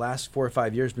that. The last 4 or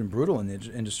 5 years have been brutal in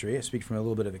the industry. I speak from a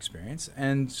little bit of experience.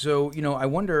 And so, I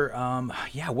wonder,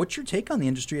 what's your take on the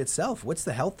industry itself? What's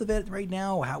the health of it right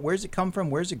now? Where's it come from?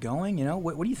 Where's it going?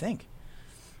 What do you think?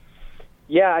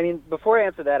 Yeah, I mean, before I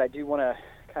answer that, I do want to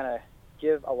kind of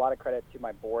give a lot of credit to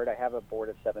my board. I have a board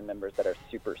of 7 members that are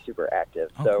super, super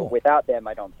active. So cool. Without them,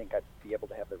 I don't think I'd be able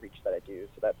to have the reach that I do.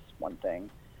 So that's one thing.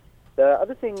 The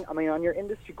other thing, I mean, on your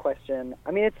industry question,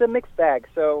 I mean, it's a mixed bag.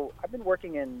 So I've been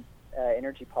working in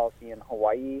energy policy in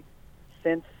Hawaii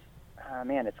since,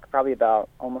 it's probably about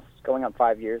almost going on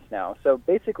 5 years now. So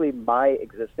basically my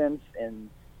existence in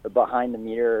the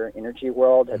behind-the-meter energy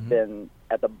world has been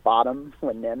at the bottom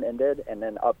when NEM ended and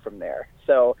then up from there.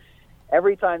 So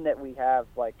every time that we have,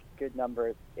 good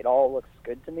numbers, it all looks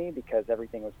good to me because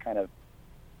everything was kind of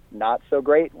not so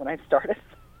great when I started.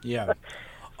 Yeah.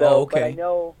 So, okay. But I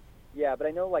know,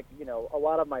 a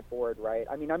lot of my board, right?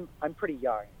 I mean, I'm pretty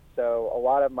young, so a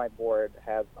lot of my board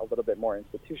has a little bit more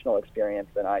institutional experience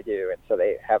than I do, and so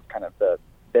they have kind of the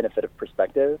benefit of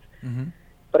perspective.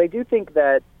 But I do think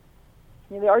that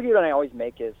the argument I always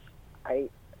make is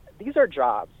these are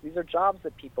jobs. These are jobs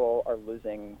that people are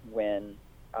losing when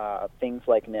things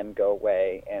like NEM go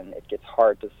away and it gets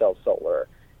hard to sell solar.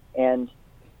 And,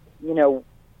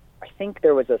 I think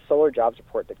there was a solar jobs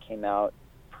report that came out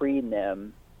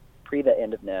pre-NEM, pre the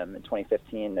end of NEM in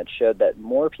 2015 that showed that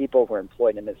more people were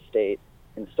employed in this state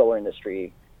in the solar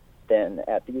industry than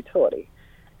at the utility.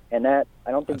 And that,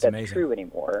 I don't think that's true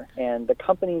anymore. And the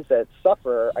companies that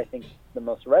suffer, I think, the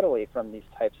most readily from these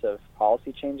types of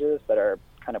policy changes that are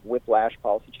kind of whiplash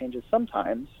policy changes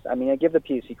sometimes. I mean, I give the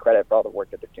PUC credit for all the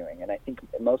work that they're doing, and I think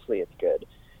mostly it's good.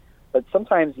 But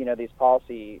sometimes, these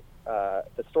policy,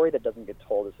 the story that doesn't get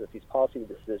told is that these policy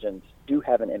decisions do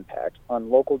have an impact on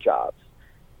local jobs,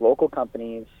 local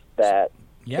companies that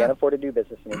can't afford to do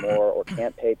business anymore or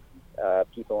can't pay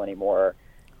people anymore.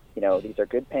 These are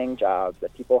good paying jobs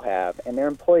that people have, and they're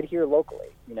employed here locally.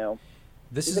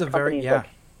 This is a very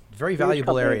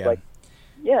valuable area.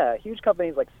 Huge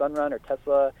companies like Sunrun or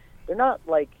Tesla, they're not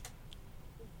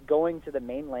going to the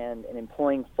mainland and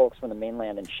employing folks from the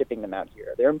mainland and shipping them out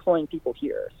here. They're employing people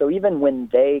here. So even when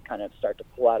they kind of start to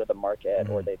pull out of the market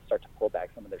or they start to pull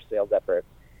back some of their sales efforts,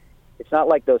 it's not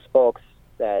like those folks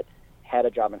that had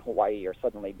a job in Hawaii are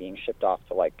suddenly being shipped off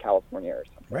to California or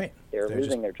something. Right. They're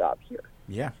losing their job here.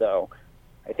 Yeah. So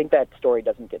I think that story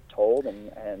doesn't get told,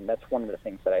 and that's one of the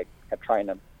things that I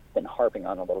have been harping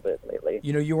on a little bit lately.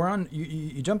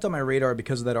 You jumped on my radar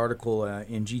because of that article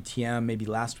in GTM maybe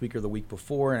last week or the week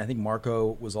before, and I think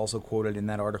Marco was also quoted in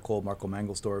that article, Marco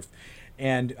Mangelsdorf.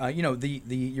 And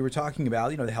you were talking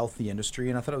about the health of the industry,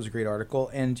 and I thought it was a great article.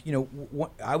 And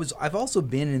I've also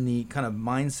been in the kind of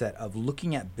mindset of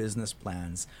looking at business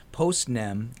plans post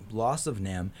NEM, loss of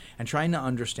NEM, and trying to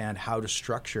understand how to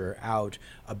structure out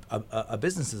a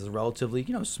business as a relatively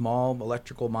small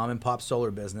electrical mom and pop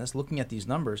solar business. Looking at these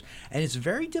numbers, and it's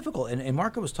very difficult. And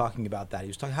Marco was talking about that. He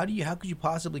was talking, how could you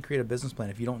possibly create a business plan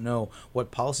if you don't know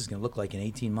what policy is going to look like in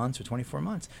 18 months or 24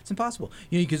 months? It's impossible.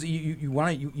 Because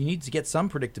you need to get some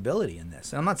predictability in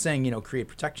this. And I'm not saying create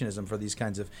protectionism for these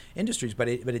kinds of industries, but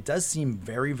it does seem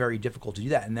very, very difficult to do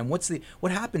that. And then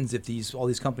what happens if all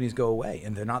these companies go away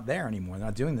and they're not there anymore? They're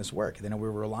not doing this work. Then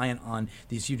we're reliant on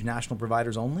these huge national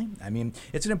providers only. I mean,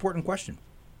 it's an important question.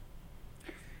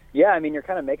 Yeah, I mean, you're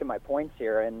kind of making my points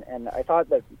here, and I thought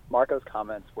that Marco's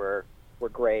comments were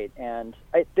great. And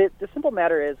the simple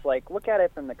matter is, look at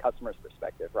it from the customer's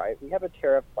perspective, right? We have a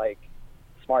tariff like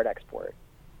Smart Export,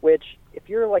 which if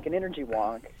you're like an energy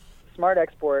wonk, smart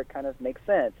export kind of makes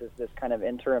sense as this kind of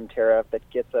interim tariff that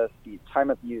gets us the time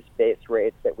of use base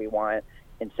rates that we want,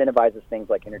 incentivizes things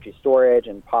like energy storage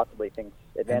and possibly things,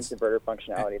 advanced inverter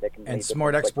functionality that can. And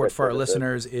smart export for our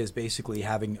listeners is basically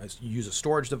having you use a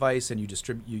storage device and you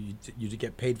distribute, you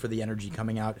get paid for the energy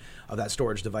coming out of that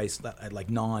storage device at like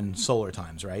non-solar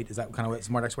times, right? Is that kind of what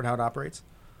smart export, how it operates?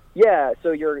 Yeah,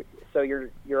 so you're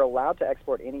allowed to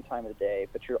export any time of the day,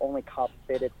 but you're only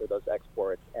compensated for those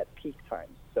exports at peak times.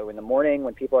 So in the morning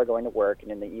when people are going to work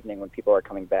and in the evening when people are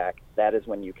coming back, that is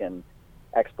when you can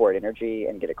export energy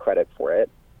and get a credit for it.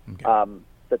 Okay.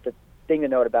 But the thing to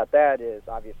note about that is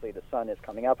obviously the sun is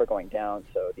coming up or going down,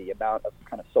 so the amount of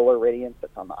kind of solar radiance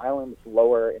that's on the island is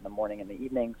lower in the morning and the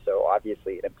evening, so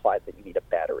obviously it implies that you need a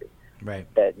battery, right,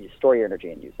 that you store your energy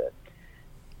and use it.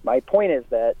 My point is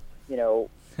that, you know,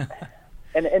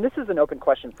 and this is an open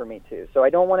question for me too, so I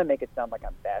don't want to make it sound like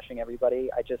I'm bashing everybody.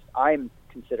 I'm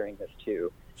considering this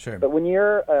too. Sure. But when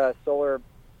you're a solar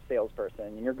salesperson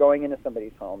and you're going into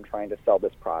somebody's home trying to sell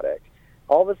this product,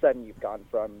 all of a sudden you've gone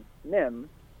from NEM,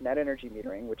 net energy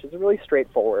metering, which is a really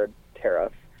straightforward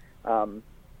tariff,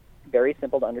 very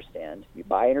simple to understand. You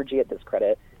buy energy at this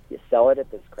credit, you sell it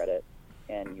at this credit,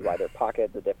 and you either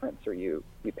pocket the difference or you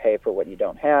pay for what you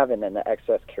don't have, and then the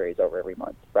excess carries over every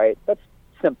month, right? That's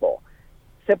simple.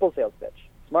 Simple sales pitch.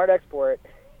 Smart export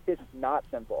is not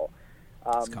simple.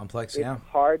 It's complex, yeah. It's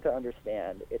hard to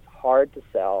understand. It's hard to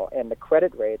sell, and the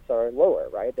credit rates are lower,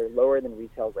 right? They're lower than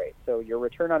retail rates. So your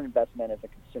return on investment as a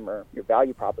consumer, your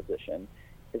value proposition,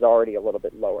 is already a little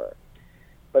bit lower.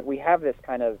 But we have this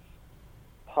kind of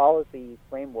policy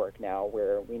framework now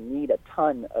where we need a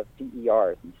ton of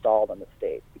DERs installed on the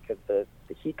state because the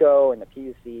HECO and the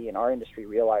PUC and our industry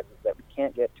realizes that we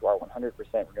can't get to our 100%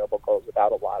 renewable goals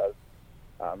without a lot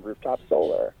of rooftop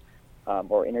solar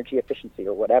or energy efficiency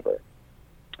or whatever.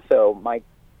 So my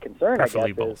concern,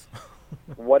 Preferably I guess, both.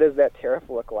 is what does that tariff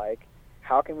look like?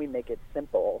 How can we make it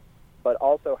simple, but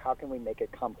also how can we make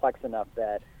it complex enough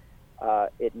that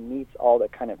it meets all the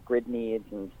kind of grid needs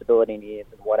and stability needs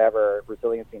and whatever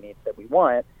resiliency needs that we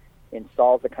want,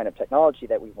 installs the kind of technology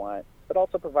that we want, but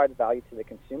also provides value to the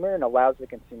consumer and allows the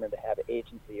consumer to have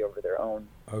agency over their own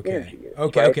energy use.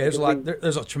 Okay. Right? There's a lot.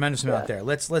 There's a tremendous amount there.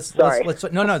 Let's no,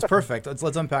 it's perfect.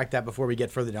 Let's unpack that before we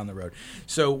get further down the road.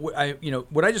 So, what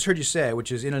I just heard you say,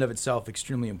 which is in and of itself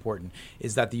extremely important,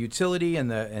 is that the utility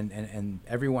and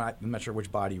everyone, I'm not sure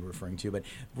which body you're referring to, but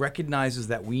recognizes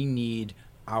that we need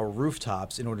our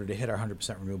rooftops in order to hit our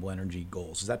 100% renewable energy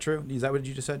goals. Is that true? Is that what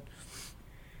you just said?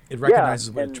 It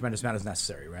recognizes what a tremendous amount is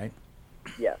necessary, right?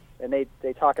 Yes, and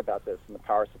they talk about this in the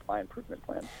Power Supply Improvement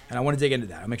Plan. And I want to dig into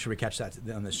that. I'll make sure we catch that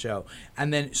on this show.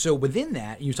 And then, so within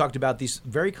that, you talked about these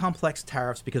very complex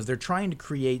tariffs because they're trying to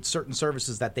create certain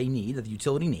services that they need, that the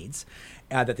utility needs,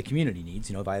 that the community needs,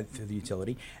 via the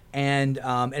utility. And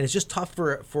it's just tough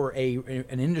for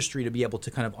an industry to be able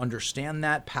to kind of understand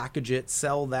that, package it,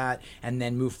 sell that, and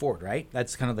then move forward, right?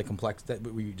 That's kind of the complex that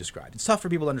we described. It's tough for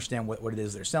people to understand what it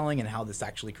is they're selling and how this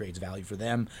actually creates value for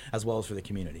them as well as for the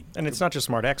community. And it's not just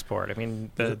smart export. I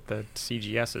mean, the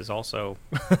CGS is also...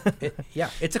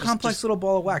 it's a complex little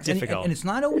ball of wax. Difficult. And it's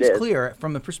not always clear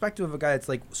from the perspective of a guy that's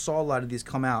like saw a lot of these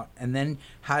come out and then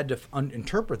had to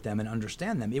interpret them and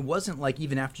understand them. It wasn't like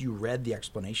even after you read the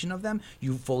explanation of them,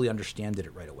 you fully understood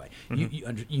it right away.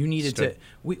 Mm-hmm. You needed to.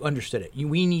 We understood it.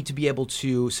 We need to be able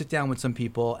to sit down with some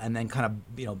people and then kind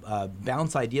of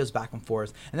bounce ideas back and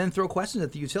forth, and then throw questions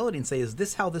at the utility and say, "Is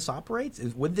this how this operates?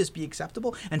 Would this be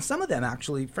acceptable?" And some of them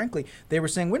actually, frankly, they were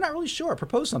saying, "We're not really sure.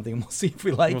 Propose something, and we'll see if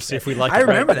we like it." We'll see if we like it. I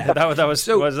remember that. That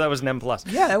was NEM Plus.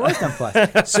 Yeah, that was NEM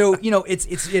Plus. So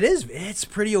it's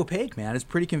pretty opaque, man. It's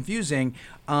pretty confusing,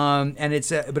 and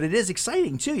but it is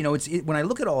exciting too. When I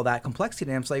look at all that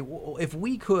complexity, I'm like, well, if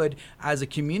we could, as a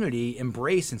community,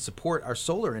 embrace and support our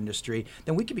solar industry,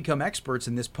 then we could become experts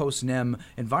in this post-NEM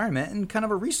environment and kind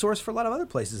of a resource for a lot of other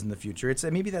places in the future. It's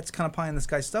maybe that's kind of pie in the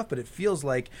sky stuff, but it feels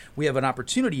like we have an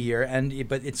opportunity here,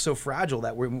 but it's so fragile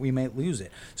that we may lose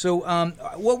it. So,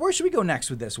 where should we go next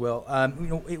with this, Will?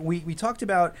 We talked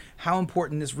about how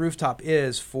important this rooftop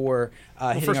is for.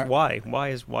 First, why? Why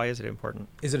is it important?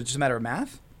 Is it just a matter of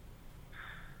math?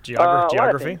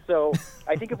 Geography? So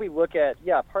I think if we look at,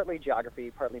 partly geography,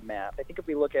 partly math. I think if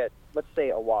we look at, let's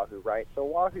say, Oahu, right? So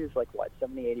Oahu is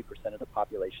 70-80% of the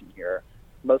population here.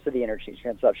 Most of the energy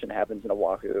consumption happens in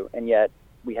Oahu, and yet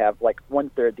we have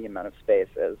 1/3 the amount of space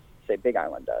as, say, Big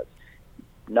Island does.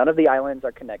 None of the islands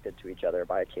are connected to each other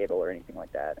by a cable or anything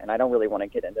like that, and I don't really want to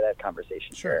get into that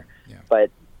conversation here. Yeah.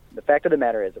 But the fact of the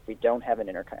matter is, if we don't have an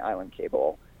inter-island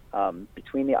cable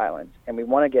between the islands, and we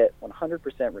want to get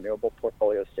 100% renewable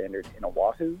portfolio standard in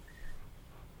Oahu,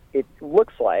 it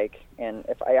looks like, and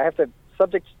if I have to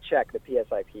subject check the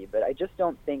PSIP, but I just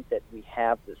don't think that we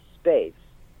have the space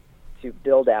to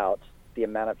build out the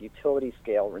amount of utility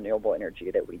scale renewable energy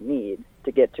that we need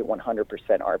to get to 100%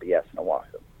 RBS in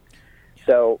Oahu.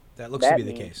 So that looks to be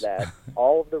the means case. that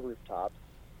all of the rooftops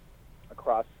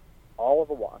across all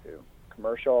of Oahu,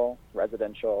 commercial,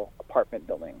 residential, apartment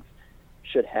buildings,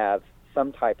 should have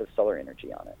some type of solar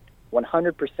energy on it.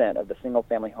 100% of the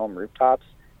single-family home rooftops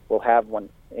will have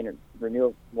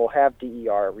will have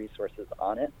DER resources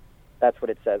on it. That's what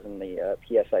it says in the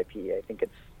PSIP. I think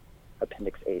it's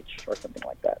Appendix H or something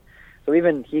like that. So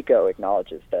even HECO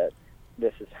acknowledges that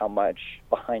this is how much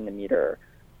behind-the-meter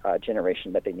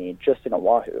generation that they need just in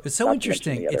Oahu. It's so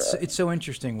interesting. It's so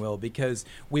interesting, Will, because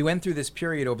we went through this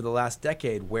period over the last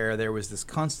decade where there was this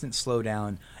constant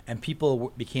slowdown, and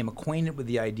people became acquainted with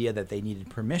the idea that they needed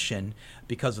permission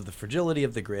because of the fragility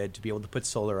of the grid to be able to put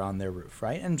solar on their roof,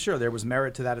 right? And sure, there was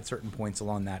merit to that at certain points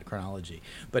along that chronology.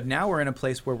 But now we're in a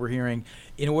place where we're hearing,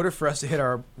 in order for us to hit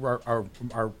our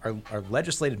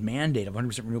legislative mandate of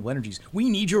 100% renewable energies, we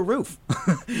need your roof.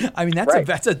 I mean,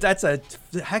 that's a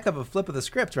heck of a flip of the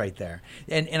script right there.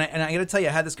 And I got to tell you,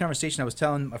 I had this conversation. I was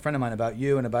telling a friend of mine about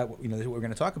you and about what we're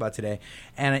going to talk about today.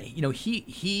 And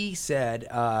he said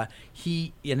I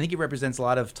think he represents a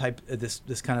lot of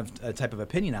this kind of type of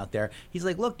opinion out there. He's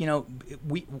like, look,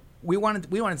 we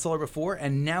wanted solar before,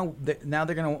 and now they're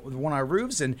going to want our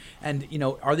roofs, and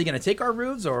are they going to take our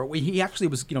roofs? Or he actually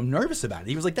was nervous about it.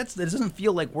 He was like, that doesn't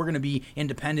feel like we're going to be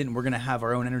independent and we're going to have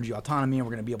our own energy autonomy and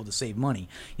we're going to be able to save money.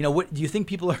 What do you think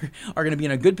people are going to be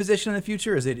in a good position in the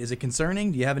future? Is it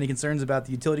concerning? Do you have any concerns about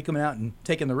the utility coming out and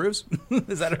taking the roofs?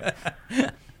 Is that?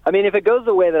 I mean, if it goes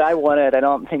the way that I want it, I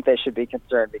don't think they should be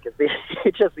concerned, because the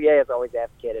HSEA has always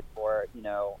advocated for,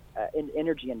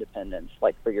 energy independence,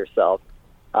 like for yourself.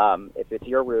 If it's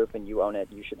your roof and you own it,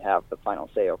 you should have the final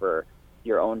say over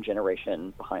your own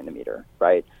generation behind the meter,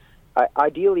 right?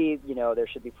 Ideally, there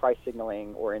should be price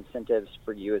signaling or incentives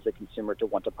for you as a consumer to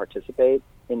want to participate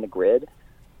in the grid.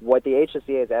 What the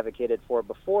HSEA has advocated for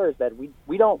before is that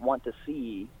we don't want to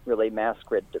see really mass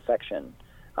grid defection,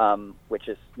 which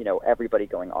is, everybody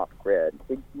going off grid.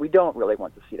 We don't really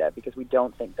want to see that, because we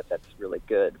don't think that that's really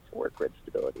good for grid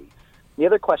stability. The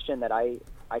other question that I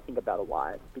think about a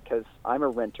lot, because I'm a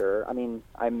renter. I mean,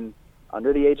 I'm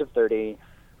under the age of 30.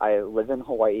 I live in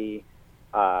Hawaii.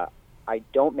 I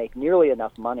don't make nearly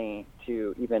enough money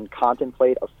to even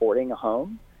contemplate affording a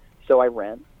home, so I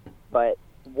rent. But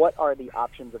what are the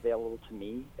options available to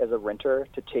me as a renter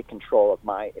to take control of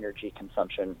my energy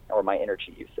consumption or my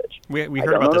energy usage? We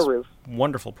heard about this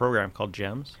wonderful program called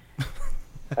GEMS.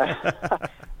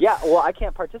 Yeah, well, I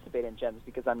can't participate in GEMS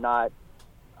because I'm not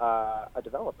a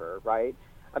developer, right?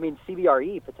 I mean,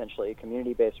 CBRE, potentially,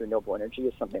 community-based renewable energy,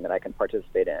 is something that I can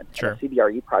participate in. Sure. And a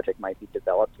CBRE project might be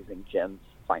developed using GEMS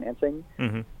financing.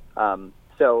 Mm-hmm.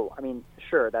 So, I mean,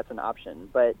 sure, that's an option.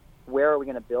 But where are we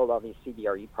going to build all these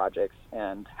CBRE projects,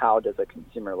 and how does a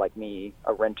consumer like me,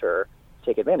 a renter,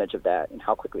 take advantage of that, and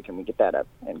how quickly can we get that up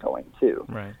and going, too?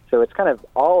 Right. So it's kind of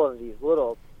all of these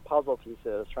little puzzle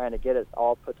pieces, trying to get it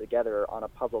all put together on a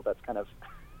puzzle that's kind of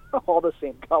all the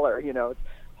same color. It's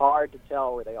hard to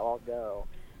tell where they all go.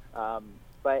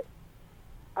 But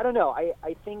I don't know.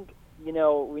 I think,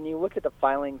 when you look at the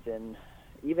filings, and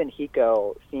even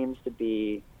HECO seems to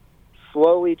be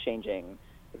slowly changing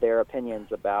their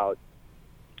opinions about,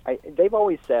 they've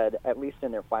always said, at least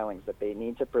in their filings, that they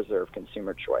need to preserve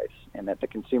consumer choice and that the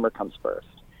consumer comes first.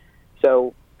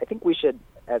 So I think we should,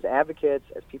 as advocates,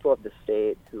 as people of the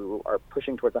state who are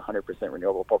pushing towards 100%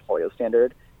 renewable portfolio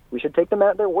standard, we should take them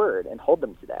at their word and hold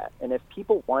them to that. And if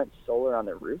people want solar on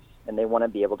their roofs and they want to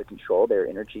be able to control their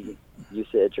energy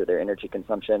usage or their energy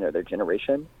consumption or their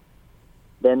generation,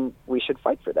 then we should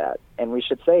fight for that. And we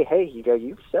should say, hey,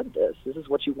 you've said this. This is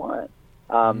what you want.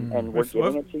 And we're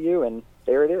giving it to you, and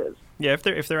there it is. Yeah,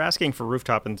 if they're asking for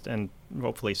rooftop and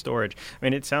hopefully storage, I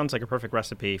mean, it sounds like a perfect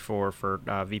recipe for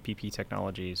VPP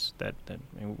technologies that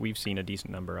we've seen a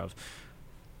decent number of.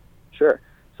 Sure.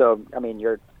 So, I mean,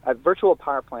 virtual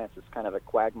power plants is kind of a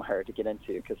quagmire to get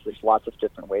into, because there's lots of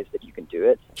different ways that you can do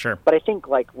it. Sure. But I think,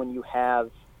 like, when you have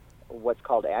what's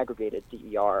called aggregated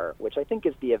DER, which I think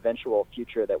is the eventual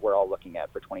future that we're all looking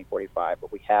at for 2045,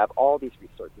 but we have all these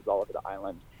resources all over the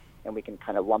island, and we can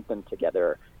kind of lump them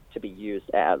together to be used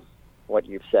as what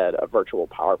you've said, a virtual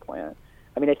power plant.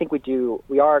 I mean, I think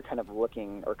we are kind of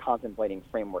looking or contemplating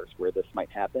frameworks where this might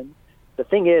happen. The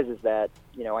thing is that,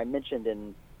 I mentioned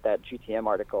in that GTM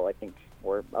article, I think,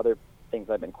 or other things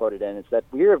I've been quoted in, is that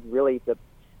we're really the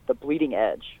bleeding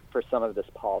edge for some of this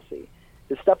policy.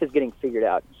 This stuff is getting figured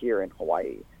out here in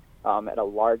Hawaii at a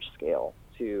large scale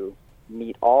to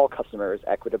meet all customers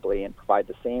equitably and provide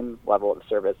the same level of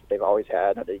service that they've always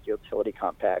had under the utility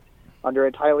compact under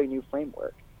an entirely new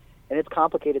framework. And it's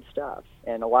complicated stuff,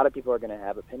 and a lot of people are going to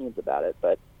have opinions about it,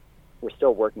 but we're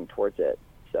still working towards it.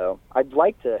 So I'd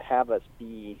like to have us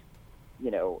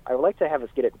I would like to have us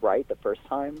get it right the first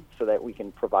time so that we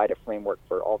can provide a framework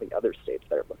for all the other states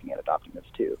that are looking at adopting this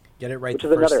too. Get it right which the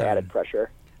is first another time. added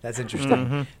pressure. That's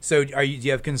interesting. So do you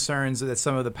have concerns that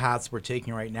some of the paths we're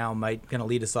taking right now might kind of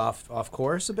lead us off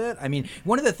course a bit? I mean,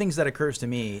 one of the things that occurs to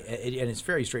me, and it's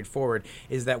very straightforward,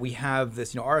 is that we have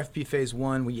this, RFP phase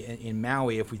one. In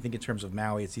Maui, if we think in terms of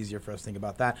Maui, it's easier for us to think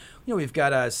about that. We've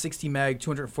got a 60 meg,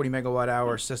 240 megawatt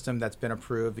hour system that's been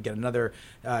approved. We got another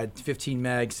 15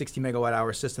 meg, 60 megawatt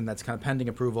hour system that's kind of pending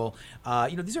approval.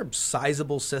 These are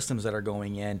sizable systems that are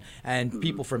going in, and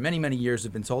people for many, many years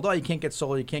have been told, oh, you can't get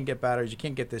solar, you can't get batteries, you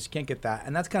can't get this, you can't get that,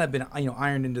 and that's kind of been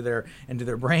ironed into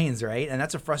their brains, right? And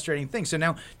that's a frustrating thing. So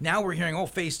now we're hearing,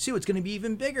 phase two, it's going to be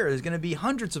even bigger. There's going to be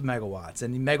hundreds of megawatts,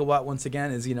 and the megawatt once again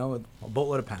is a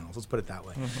boatload of panels. Let's put it that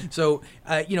way. So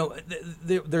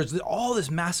there's all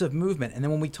this massive movement, and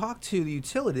then when we talk to the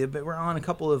utility, but we're on a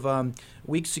couple of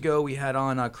weeks ago, we had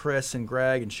on Chris and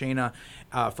Greg and Shayna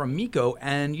from MECO,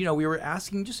 and we were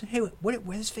asking just, hey,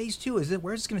 where's phase two?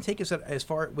 Where's this going to take us as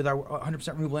far with our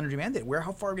 100% renewable energy mandate?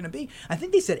 How far are we going to be? I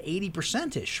think they said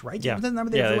 80%ish, right? Yeah, the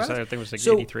number I think it was like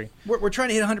so 83. We're trying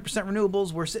to hit 100%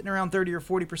 renewables. We're sitting around 30 or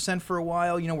 40% for a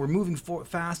while. We're moving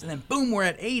fast, and then boom, we're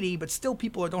at 80. But still,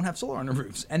 people don't have solar on their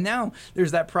roofs. And now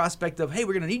there's that prospect of, hey,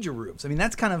 we're going to need your roofs. I mean,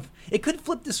 that's kind of, it could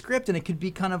flip the script, and it could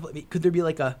be kind of, could there be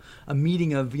like a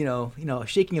meeting of a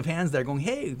shaking of hands there, going,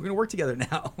 hey, we're going to work together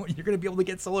now. You're going to be able to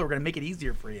get solar. We're going to make it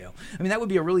easier for you. I mean, that would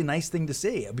be a really nice thing to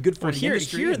see. It'd be good for the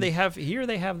industry. Here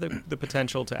they have the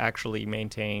potential to actually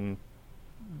maintain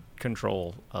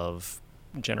control of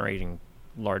generating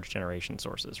large generation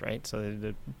sources, right? So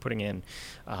they're putting in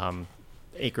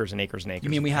acres and acres and acres. You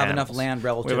mean we have enough land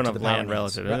relative to the land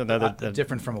relative?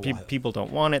 Different from Oahu. People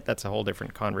don't want it. That's a whole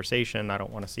different conversation. I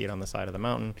don't want to see it on the side of the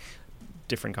mountain.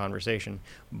 Different conversation,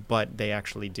 but they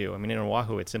actually do. I mean, in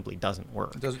Oahu, it simply doesn't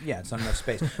work. It's not enough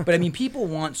space. But I mean, people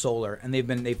want solar, and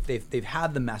they've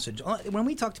had the message. When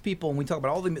we talk to people and we talk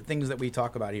about all the things that we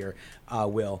talk about here,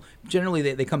 Will,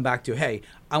 generally they come back to, hey,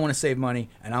 I want to save money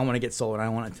and I want to get solar, and I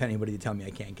don't want anybody to tell me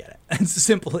I can't get it. It's as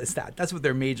simple as that. That's what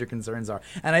their major concerns are.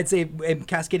 And I'd say,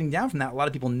 cascading down from that, a lot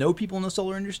of people know people in the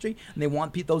solar industry, and they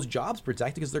want those jobs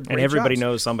protected because they're great jobs. And everybody jobs.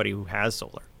 knows somebody who has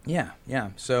solar. Yeah.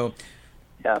 So.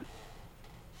 Yeah.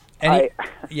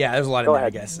 There's a lot in there,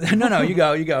 I guess. No, you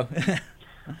go.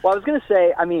 Well, I was going to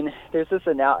say, I mean, there's this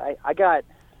I got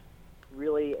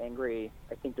really angry,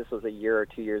 I think this was a year or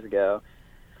 2 years ago,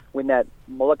 when that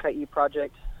Molokai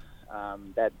project,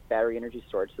 that battery energy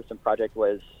storage system project,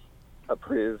 was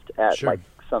approved at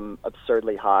some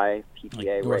absurdly high PPA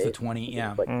rate. North of 20,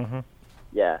 yeah.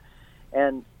 Yeah.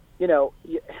 And,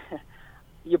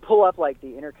 you pull up like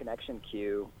the interconnection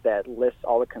queue that lists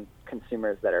all the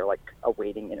consumers that are like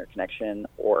awaiting interconnection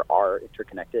or are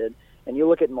interconnected, and you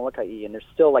look at Molokai, and there's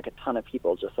still like a ton of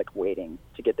people just like waiting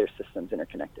to get their systems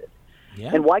interconnected. Yeah.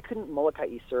 And why couldn't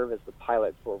Molokai serve as the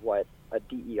pilot for what a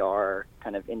DER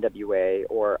kind of NWA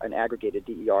or an aggregated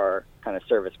DER kind of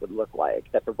service would look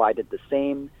like that provided the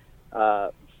same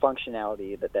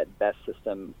functionality that BESS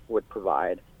system would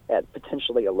provide at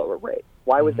potentially a lower rate?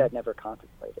 Why was that never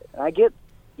contemplated? And I get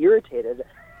irritated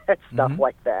at stuff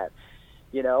like that.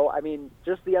 I mean,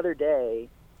 just the other day,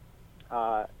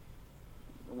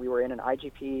 we were in an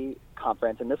IGP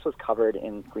conference, and this was covered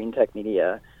in Green Tech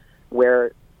Media,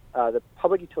 where the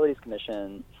Public Utilities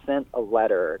Commission sent a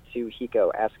letter to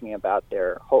HECO asking about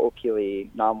their Ho'opili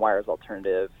non-wires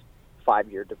alternative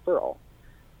 5-year deferral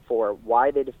for why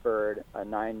they deferred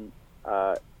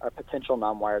a potential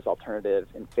non-wires alternative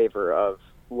in favor of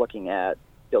looking at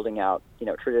building out,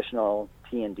 traditional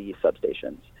T&D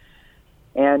substations.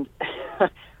 And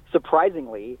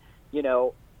surprisingly,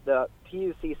 the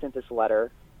PUC sent this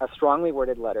letter, a strongly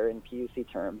worded letter in PUC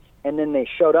terms, and then they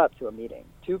showed up to a meeting,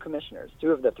 2 commissioners,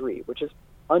 2 of the 3, which is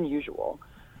unusual,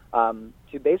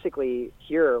 to basically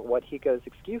hear what HECO's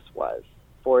excuse was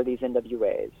for these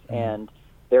NWAs and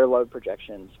their load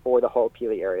projections for the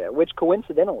Ho'opili area, which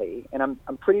coincidentally, and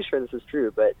I'm pretty sure this is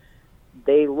true, but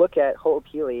they look at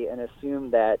Ho'opili and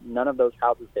assume that none of those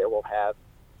houses there will have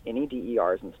any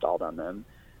DERs installed on them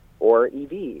or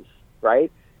EVs, right?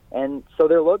 And so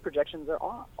their load projections are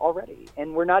off already.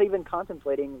 And we're not even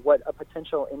contemplating what a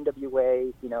potential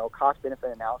NWA,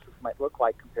 cost-benefit analysis might look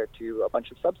like compared to a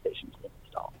bunch of substations being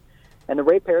installed. And the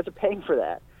ratepayers are paying for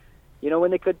that,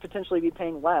 when they could potentially be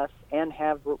paying less and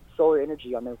have solar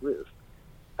energy on their roof.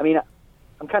 I mean,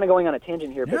 I'm kind of going on a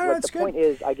tangent here, but No, what the point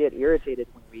is, I get irritated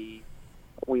when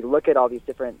we look at all these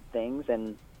different things,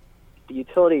 and the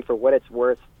utility, for what it's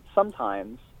worth,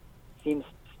 sometimes seems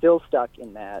still stuck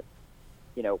in that,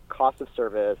 cost of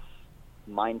service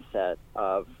mindset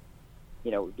of,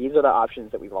 these are the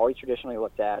options that we've always traditionally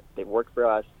looked at. They've worked for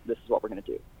us. This is what we're going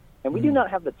to do. And we do not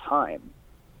have the time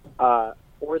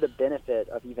or the benefit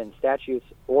of even statutes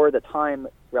or the time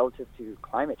relative to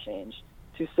climate change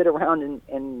to sit around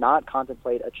and not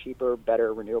contemplate a cheaper,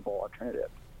 better renewable alternative.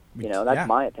 That's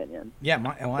my opinion. Yeah,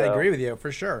 I agree with you for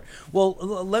sure. Well,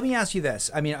 let me ask you this.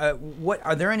 I mean,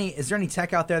 is there any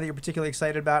tech out there that you're particularly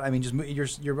excited about? I mean,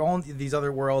 just you're on these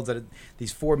other worlds,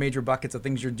 these 4 major buckets of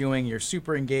things you're doing. You're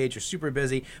super engaged. You're super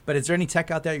busy. But is there any tech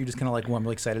out there you're just kind of like, well, I'm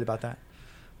really excited about that?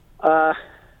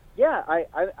 Yeah,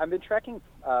 I've been tracking.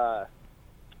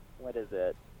 What is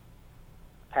it?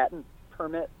 Patent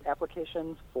permit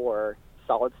applications for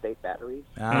solid-state batteries.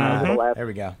 There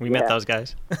we go. We met those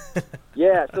guys.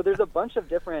 Yeah, so there's a bunch of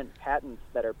different patents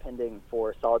that are pending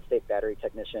for solid-state battery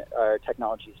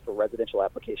technologies for residential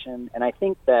application. And I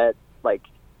think that,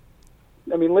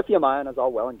 lithium-ion is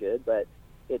all well and good, but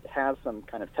it has some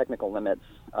kind of technical limits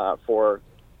for,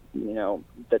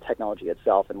 the technology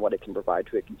itself and what it can provide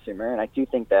to a consumer. And I do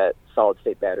think that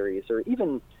solid-state batteries, or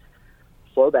even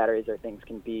flow batteries,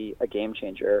 can be a game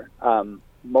changer.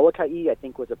 Molokai, I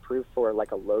think, was approved for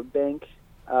a load bank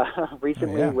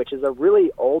recently, which is a really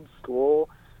old school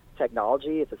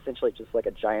technology. It's essentially just like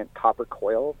a giant copper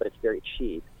coil, but it's very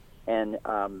cheap. And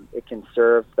it can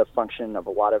serve the function of a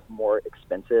lot of more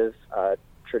expensive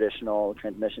traditional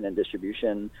transmission and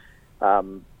distribution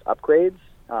upgrades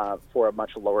for a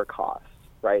much lower cost,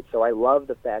 right? So I love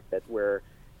the fact that we're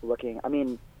looking,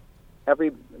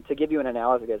 to give you an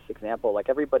analogous example,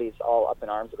 everybody's all up in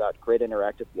arms about grid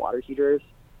interactive water heaters.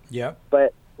 Yeah.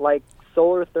 But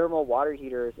solar thermal water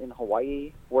heaters in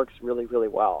Hawaii works really, really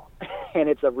well. And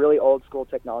it's a really old school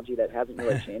technology that hasn't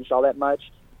really changed all that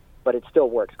much, but it still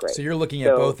works great. So you're looking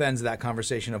at both ends of that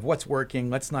conversation of what's working,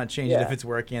 let's not change it if it's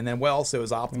working, and then what also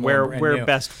is optimal. Where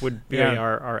best would be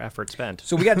our effort spent.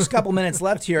 So we got just a couple minutes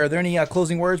left here. Are there any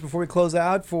closing words before we close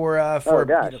out for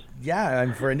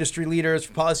for industry leaders,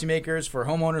 for policymakers, for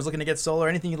homeowners looking to get solar?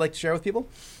 Anything you'd like to share with people?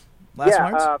 Last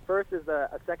remarks? First is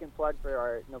a second plug for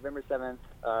our November 7th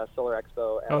Solar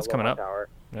Expo at it's coming up. Tower.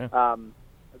 Yeah.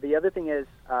 The other thing is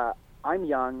I'm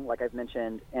young, like I've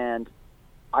mentioned, and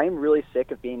I'm really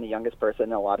sick of being the youngest person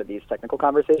in a lot of these technical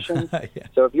conversations.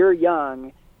 So if you're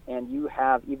young and you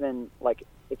have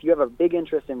if you have a big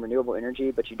interest in renewable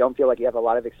energy, but you don't feel like you have a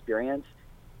lot of experience,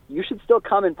 you should still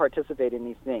come and participate in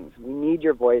these things. We need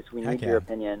your voice. We need your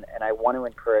opinion. And I want to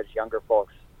encourage younger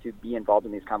folks to be involved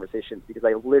in these conversations because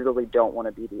I literally don't want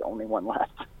to be the only one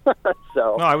left.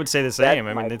 So no, I would say the same.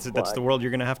 That's the world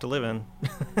you're going to have to live in.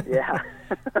 Yeah.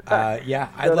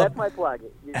 That's my plug.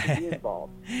 You should be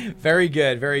involved. Very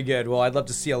good, very good. Well, I'd love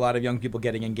to see a lot of young people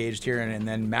getting engaged here, and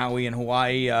then Maui and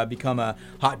Hawaii become a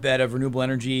hotbed of renewable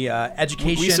energy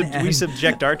education. We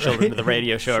subject our children to the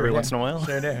radio show every once in a while.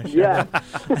 Sure do. Yeah.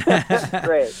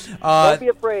 Great. Don't be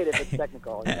afraid if it's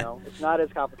technical. It's not as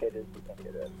complicated as you think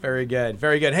it is. Very good,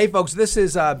 very good. Hey, folks, this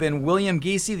has been William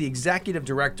Giese, the Executive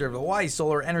Director of the Hawaii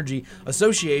Solar Energy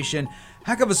Association.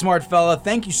 Heck of a smart fella.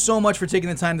 Thank you so much for taking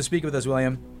the time to speak with us,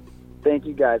 William. Thank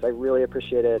you, guys. I really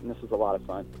appreciate it, and this was a lot of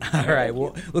fun. All right.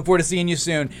 We'll look forward to seeing you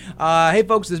soon. Hey,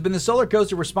 folks, this has been the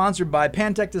SolarCoaster. We're sponsored by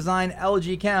Pantech Design,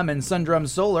 LG Chem, and Sundrum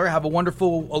Solar. Have a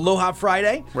wonderful Aloha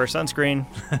Friday. Wear sunscreen.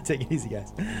 Take it easy,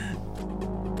 guys.